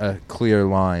 there's a clear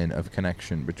line of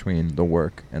connection between the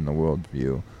work and the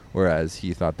worldview, whereas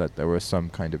he thought that there was some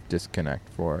kind of disconnect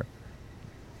for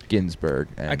Ginsberg.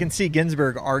 And I can see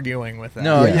Ginsberg arguing with that.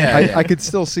 No, yeah. I could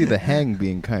still see the hang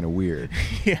being kind of weird.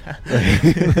 Yeah.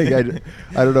 Like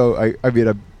I don't know. I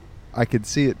mean, I could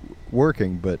see it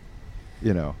working, but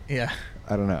Yeah.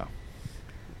 I don't know.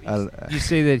 You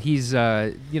say that he's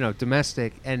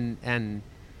domestic and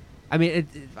I mean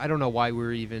I don't know why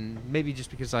we're even, maybe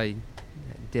just because I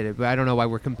did it, but I don't know why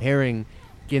we're comparing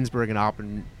Ginsberg and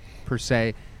Oppen per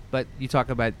se. But you talk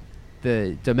about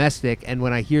the domestic, and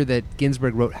when I hear that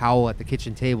Ginsberg wrote Howl at the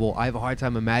kitchen table, I have a hard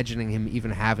time imagining him even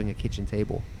having a kitchen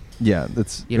table. Yeah,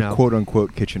 that's the quote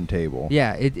unquote kitchen table.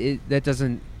 Yeah, that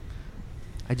doesn't.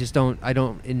 I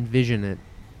don't envision it.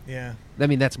 Yeah. I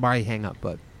mean, that's my hang up,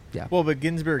 but yeah. Well, but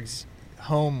Ginsberg's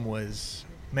home was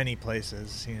many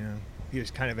places, He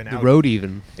was kind of an The road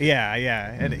even. Yeah,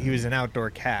 and he was an outdoor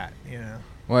cat,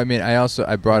 Well, I mean,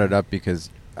 I brought it up because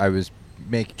I was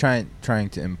trying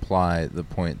to imply the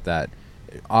point that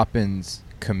Oppen's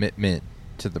commitment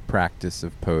to the practice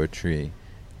of poetry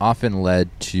often led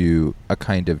to a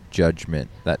kind of judgment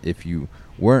that if you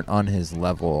weren't on his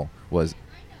level was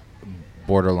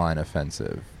borderline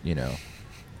offensive,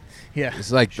 Yeah.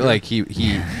 It's like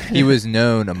he was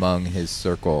known among his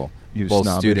circle, He was both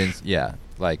snobbish. students,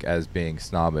 like as being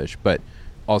snobbish, but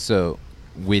also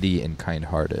witty and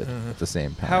kind-hearted at the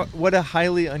same time. What a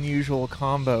highly unusual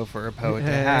combo for a poet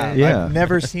to have. Yeah. I've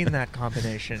never seen that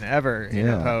combination ever in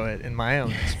a Yeah. poet in my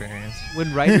own experience.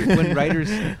 When writers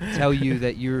tell you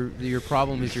that your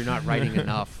problem is you're not writing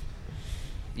enough,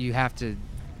 you have to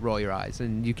roll your eyes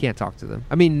and you can't talk to them.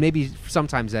 I mean, maybe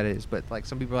sometimes that is, but like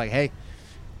some people are like, "Hey,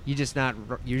 you're just not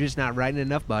writing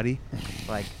enough, buddy."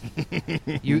 Like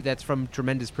that's from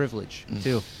tremendous privilege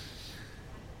too.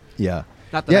 Yeah.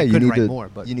 Not that I you couldn't need write to, more,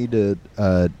 but you need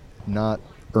to not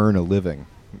earn a living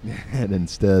and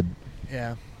instead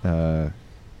Yeah.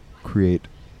 create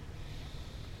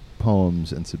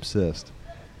poems and subsist.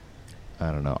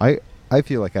 I don't know. I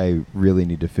feel like I really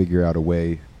need to figure out a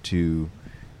way to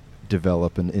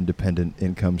develop an independent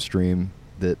income stream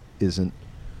that isn't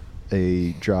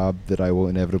a job that I will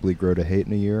inevitably grow to hate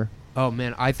in a year. oh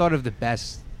man, I thought of the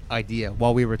best idea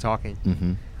while we were talking.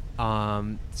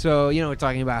 Mm-hmm. So we're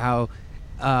talking about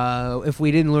how if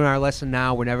we didn't learn our lesson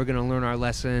now, we're never going to learn our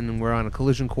lesson, and we're on a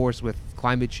collision course with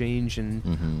climate change and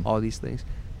Mhm. all these things.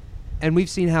 And we've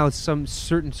seen how some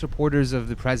certain supporters of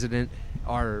the president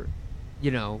are,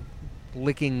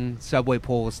 licking subway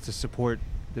poles to support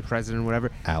the president,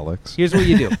 whatever. Alex. Here's what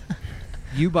you do: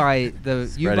 you buy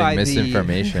Spreading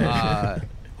misinformation.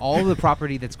 all the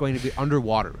property that's going to be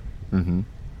underwater Mm-hmm.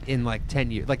 in like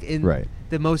 10 years, like in Right.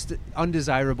 the most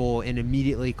undesirable and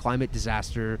immediately climate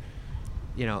disaster,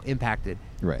 impacted.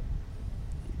 Right.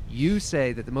 You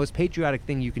say that the most patriotic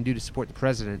thing you can do to support the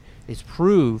president is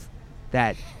prove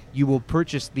that you will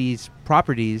purchase these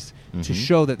properties to Mhm.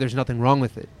 show that there's nothing wrong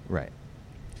with it. Right.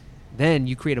 Then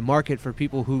you create a market for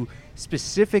people who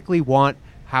specifically want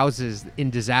houses in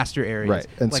disaster areas. Right.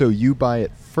 And Like, so you buy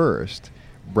it first,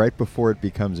 right before it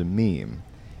becomes a meme.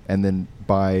 And then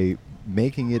by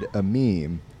making it a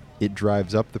meme, it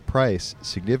drives up the price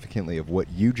significantly of what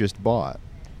you just bought,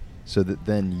 so that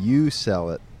then you sell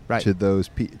it Right. to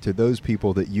those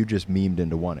people that you just memed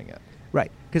into wanting it.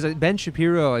 right. Because Ben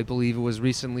Shapiro, I believe, was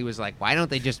like, why don't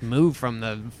they just move from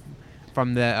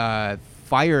the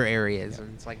fire areas?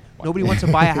 And it's like, nobody wants to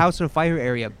buy a house in a fire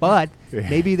area, but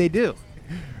maybe they do.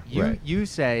 Right. You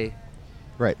say,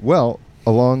 Right. Well,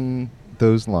 along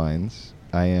those lines,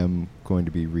 I am going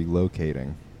to be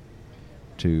relocating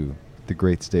to the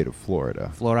great state of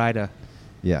Florida. Florida.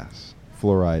 Yes,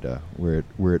 Florida, where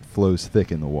it flows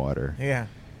thick in the water. Yeah.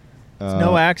 It's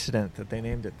no accident that they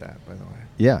named it that, by the way.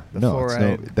 Yeah, The no, it's no,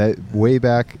 fluoride. that way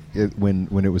back when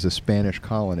it was a Spanish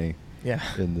colony Yeah.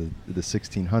 in the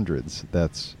 1600s.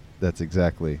 That's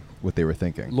exactly what they were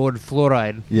thinking. Lord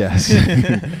Fluoride. Yes,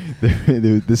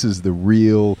 this is the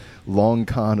real long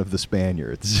con of the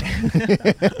Spaniards.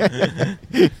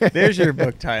 There's your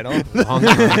book title. Long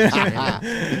time.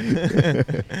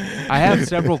 I have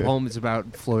several poems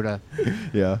about Florida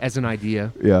Yeah, as an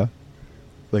idea. yeah,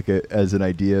 like as an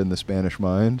idea in the Spanish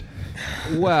mind.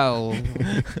 Well,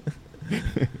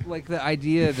 like the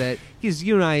idea that, because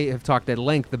you and I have talked at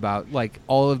length about like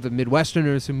all of the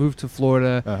Midwesterners who moved to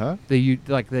Florida, Uh-huh. the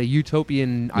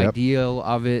utopian Yep. ideal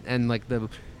of it, and like the,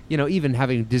 even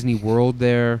having Disney World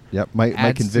there. Yep, my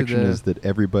adds to conviction the- is that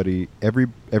everybody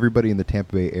in the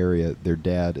Tampa Bay area, their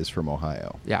dad is from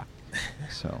Ohio. Yeah,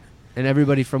 So and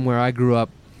everybody from where I grew up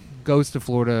goes to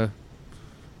Florida,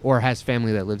 or has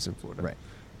family that lives in Florida. right.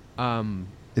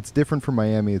 It's different for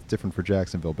Miami. It's different for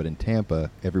Jacksonville. But in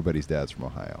Tampa, everybody's dad's from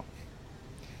Ohio.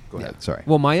 Go Yeah. ahead. Sorry.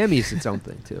 Well, Miami is its own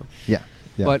thing too. Yeah.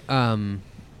 Yeah.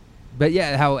 But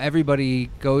yeah, how everybody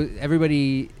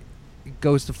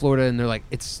goes to Florida and they're like,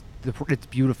 it's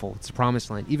beautiful, it's the promised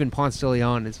land. Even Ponce de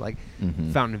Leon is like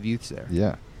Mhm. Fountain of Youth's there.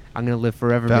 Yeah. I'm gonna live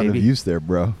forever, Fountain baby. of Youth there,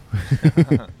 bro.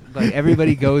 Like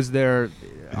everybody goes there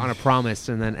on a promise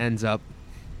and then ends up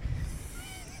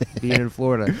being in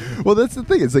Florida. Well, that's the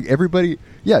thing. It's like everybody.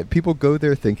 Yeah, people go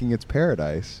there thinking it's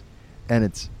paradise, and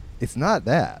it's not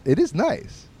that. It is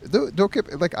nice. Don't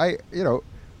get like I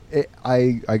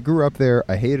grew up there.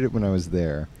 I hated it when I was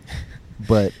there,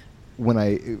 but when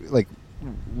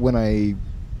I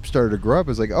started to grow up, I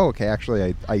was like, oh, okay.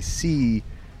 Actually, I see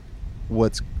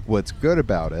what's good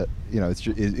about it. It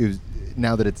was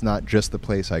now that it's not just the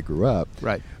place I grew up.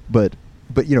 Right. But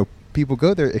people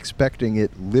go there expecting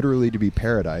it literally to be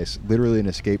paradise, literally an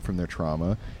escape from their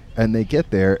trauma, and they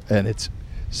get there and it's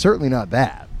certainly not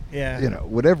that. Yeah.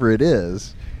 Whatever it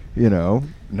is,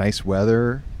 nice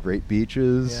weather, great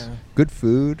beaches, Yeah. good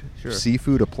food, Sure.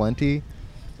 seafood aplenty,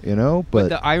 But but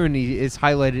the irony is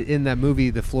highlighted in that movie,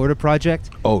 The Florida Project.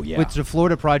 oh yeah. Which the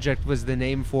Florida Project was the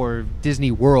name for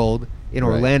Disney World in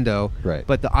Right. Orlando. Right.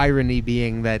 But the irony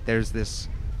being that there's this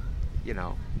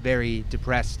very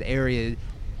depressed area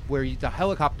where the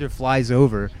helicopter flies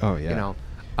over. Oh, yeah.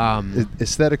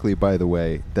 Aesthetically, by the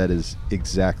way, that is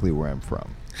exactly where I'm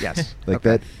from. Yes. Like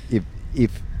Okay. that,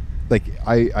 if like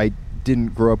I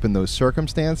didn't grow up in those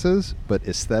circumstances, but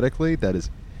aesthetically,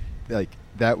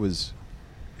 that was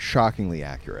shockingly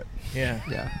accurate. Yeah.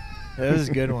 Yeah. That was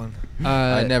a good one.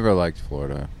 I never liked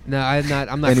Florida. No, I'm not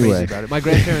Anyway. crazy about it. My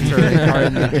grandparents are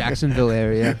in the Jacksonville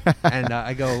area, and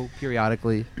I go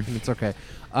periodically, and it's okay.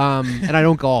 And I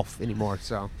don't golf anymore,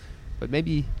 so. But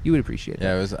maybe you would appreciate it.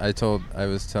 Yeah, I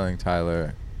was telling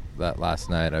Tyler that last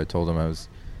night. I told him I was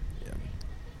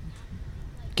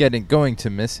going to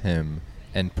miss him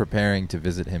and preparing to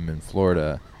visit him in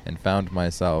Florida, and found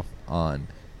myself on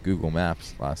Google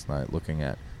Maps last night looking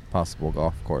at possible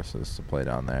golf courses to play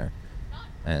down there.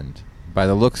 And by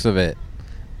the looks of it,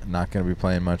 I'm not going to be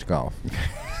playing much golf.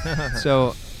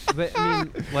 So, but I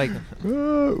mean, like,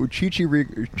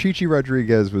 Chichi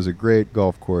Rodriguez was a great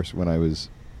golf course when I was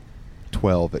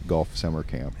 12 at golf summer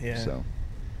camp. Yeah. So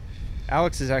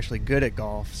Alex is actually good at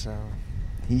golf, so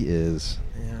he is.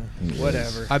 yeah, He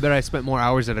whatever. I bet I spent more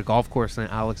hours at a golf course than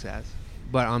Alex has.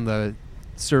 But on the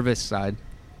service side,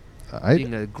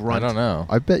 being a grunt. I don't know.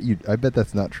 I bet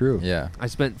that's not true. Yeah. I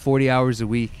spent 40 hours a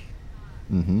week.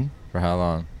 Mm-hmm. For how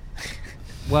long?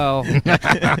 Well,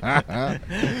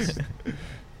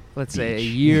 let's say a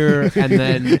year, and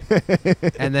then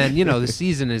the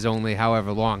season is only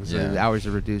however long, so Yeah. the hours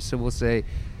are reduced. So we'll say,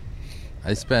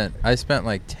 I spent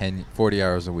like 40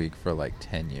 hours a week for like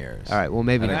 10 years. all right, well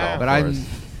maybe At a not. golf But I'm course.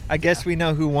 I guess we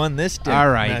know who won this day. all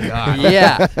right. God.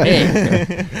 Yeah.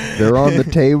 Hey. They're on the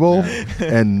table,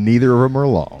 and neither of them are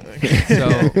long. So,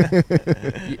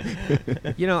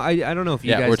 I don't know if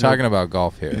you guys. Yeah, we're talking about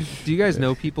golf here. Do you guys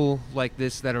know people like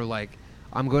this that are like,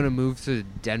 I'm going to move to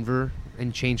Denver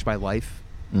and change my life,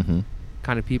 Mm-hmm.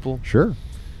 kind of people? Sure.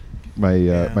 My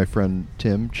Yeah. my friend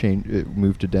Tim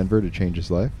moved to Denver to change his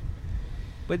life.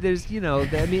 But there's,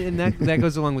 and that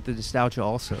goes along with the nostalgia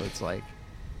also. It's like,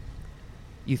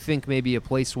 you think maybe a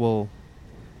place will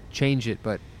change it,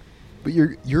 but But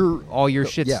you're all your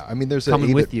shit's yeah. I mean, there's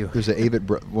coming Avett, with you. There's a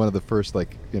one of the first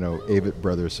Avett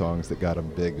Brothers songs that got him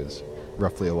big is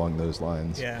roughly along those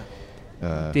lines. Yeah.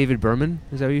 David Berman?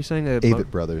 Is that what you're saying? Avett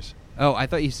Brothers. Oh, I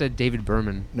thought you said David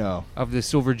Berman No. of the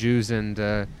Silver Jews and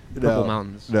Purple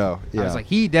Mountains. No. Yeah. I was like,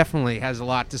 he definitely has a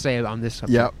lot to say on this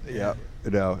subject. Yep.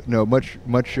 No. Much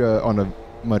on a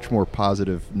much more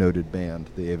positive noted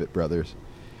band, the Avett Brothers.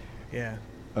 Yeah.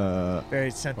 Uh,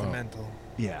 Very sentimental.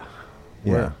 yeah.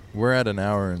 We're at an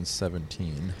hour and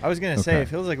 17. I was gonna say Okay. it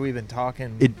feels like we've been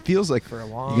talking It feels like for a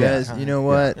long You guys, time. you know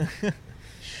what?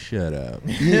 Shut up.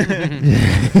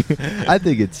 I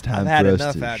think it's time I've had for us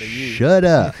enough to out of you. shut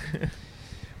up.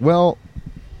 Well,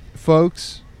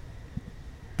 folks,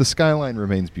 the skyline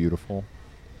remains beautiful.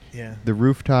 Yeah. The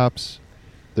rooftops,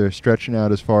 they're stretching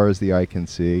out as far as the eye can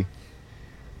see.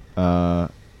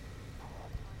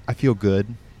 I feel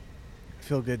good. I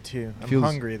feel good too. I'm Feels-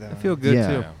 hungry though. I feel good Yeah.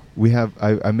 too. We have.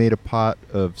 I made a pot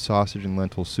of sausage and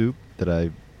lentil soup that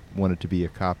I wanted to be a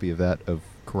copy of that of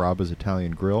Caraba's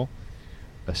Italian Grill,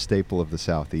 a staple of the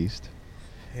Southeast.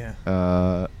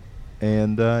 Yeah.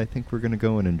 And I think we're going to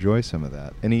go and enjoy some of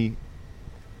that. Any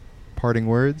parting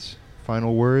words,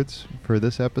 final words for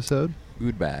this episode?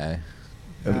 Goodbye.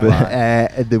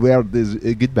 The world is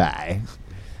goodbye.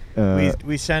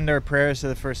 We send our prayers to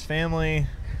the first family.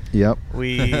 Yep.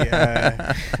 We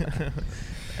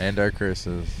And our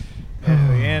curses.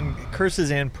 and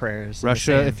curses and prayers. in the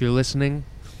Russia, same. if you're listening,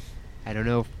 I don't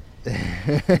know.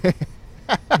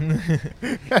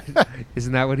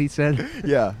 Isn't that what he said?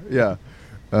 Yeah. Yeah.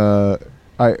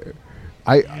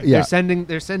 They're sending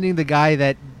the guy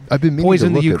that I've been meaning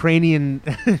poisoned to the look Ukrainian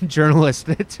journalist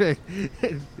to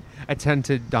attend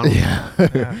to Donald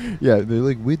Trump. Yeah, they're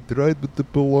like, we tried with the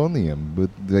polonium, but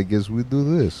I guess we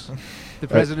do this. The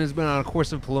president's been on a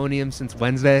course of polonium since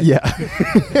Wednesday. Yeah.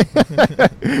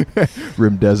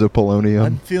 Rimdeza I'm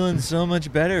polonium. feeling so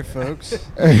much better, folks.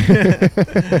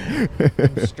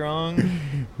 I'm strong.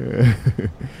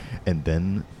 And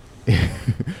then...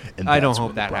 and I don't that's hope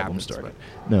when that the problem happens, started.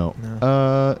 but- No.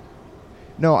 No.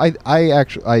 No, I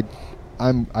actually...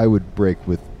 I would break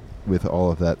with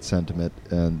all of that sentiment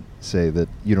and say that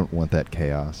you don't want that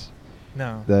chaos.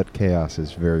 No. That chaos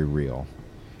is very real.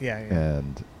 Yeah.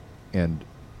 And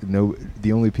no,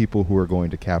 the only people who are going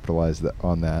to capitalize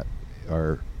on that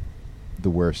are the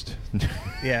worst.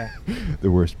 Yeah. The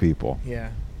worst people. Yeah.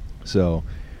 So,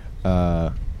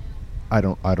 I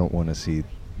don't want to see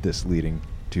this leading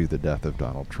to the death of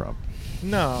Donald Trump.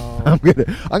 No. I'm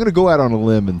gonna go out on a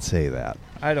limb and say that.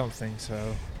 I don't think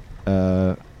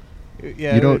so.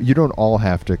 Yeah, You don't all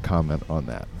have to comment on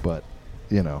that, but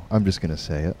I'm just gonna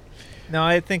say it. No,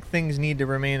 I think things need to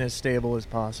remain as stable as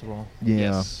possible. Yeah.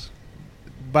 Yes.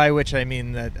 By which I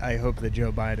mean that I hope that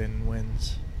Joe Biden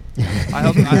wins. I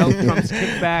hope Trump's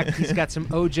kicked back. He's got some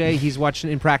OJ. He's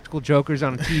watching Impractical Jokers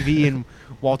on TV in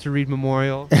Walter Reed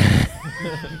Memorial,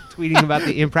 tweeting about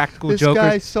the Impractical Jokers.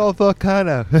 This guy solved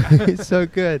Volcano. He's so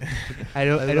good. I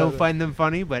don't find them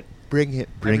funny, but Bring him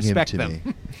respect to them.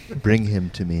 me. Bring him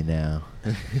to me now.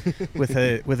 with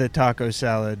a taco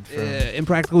salad. From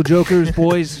Impractical Jokers,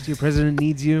 boys. Your president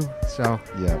needs you. So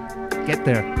Yeah, get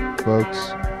there. folks,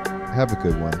 have a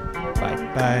good one. Bye.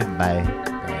 Bye. Bye.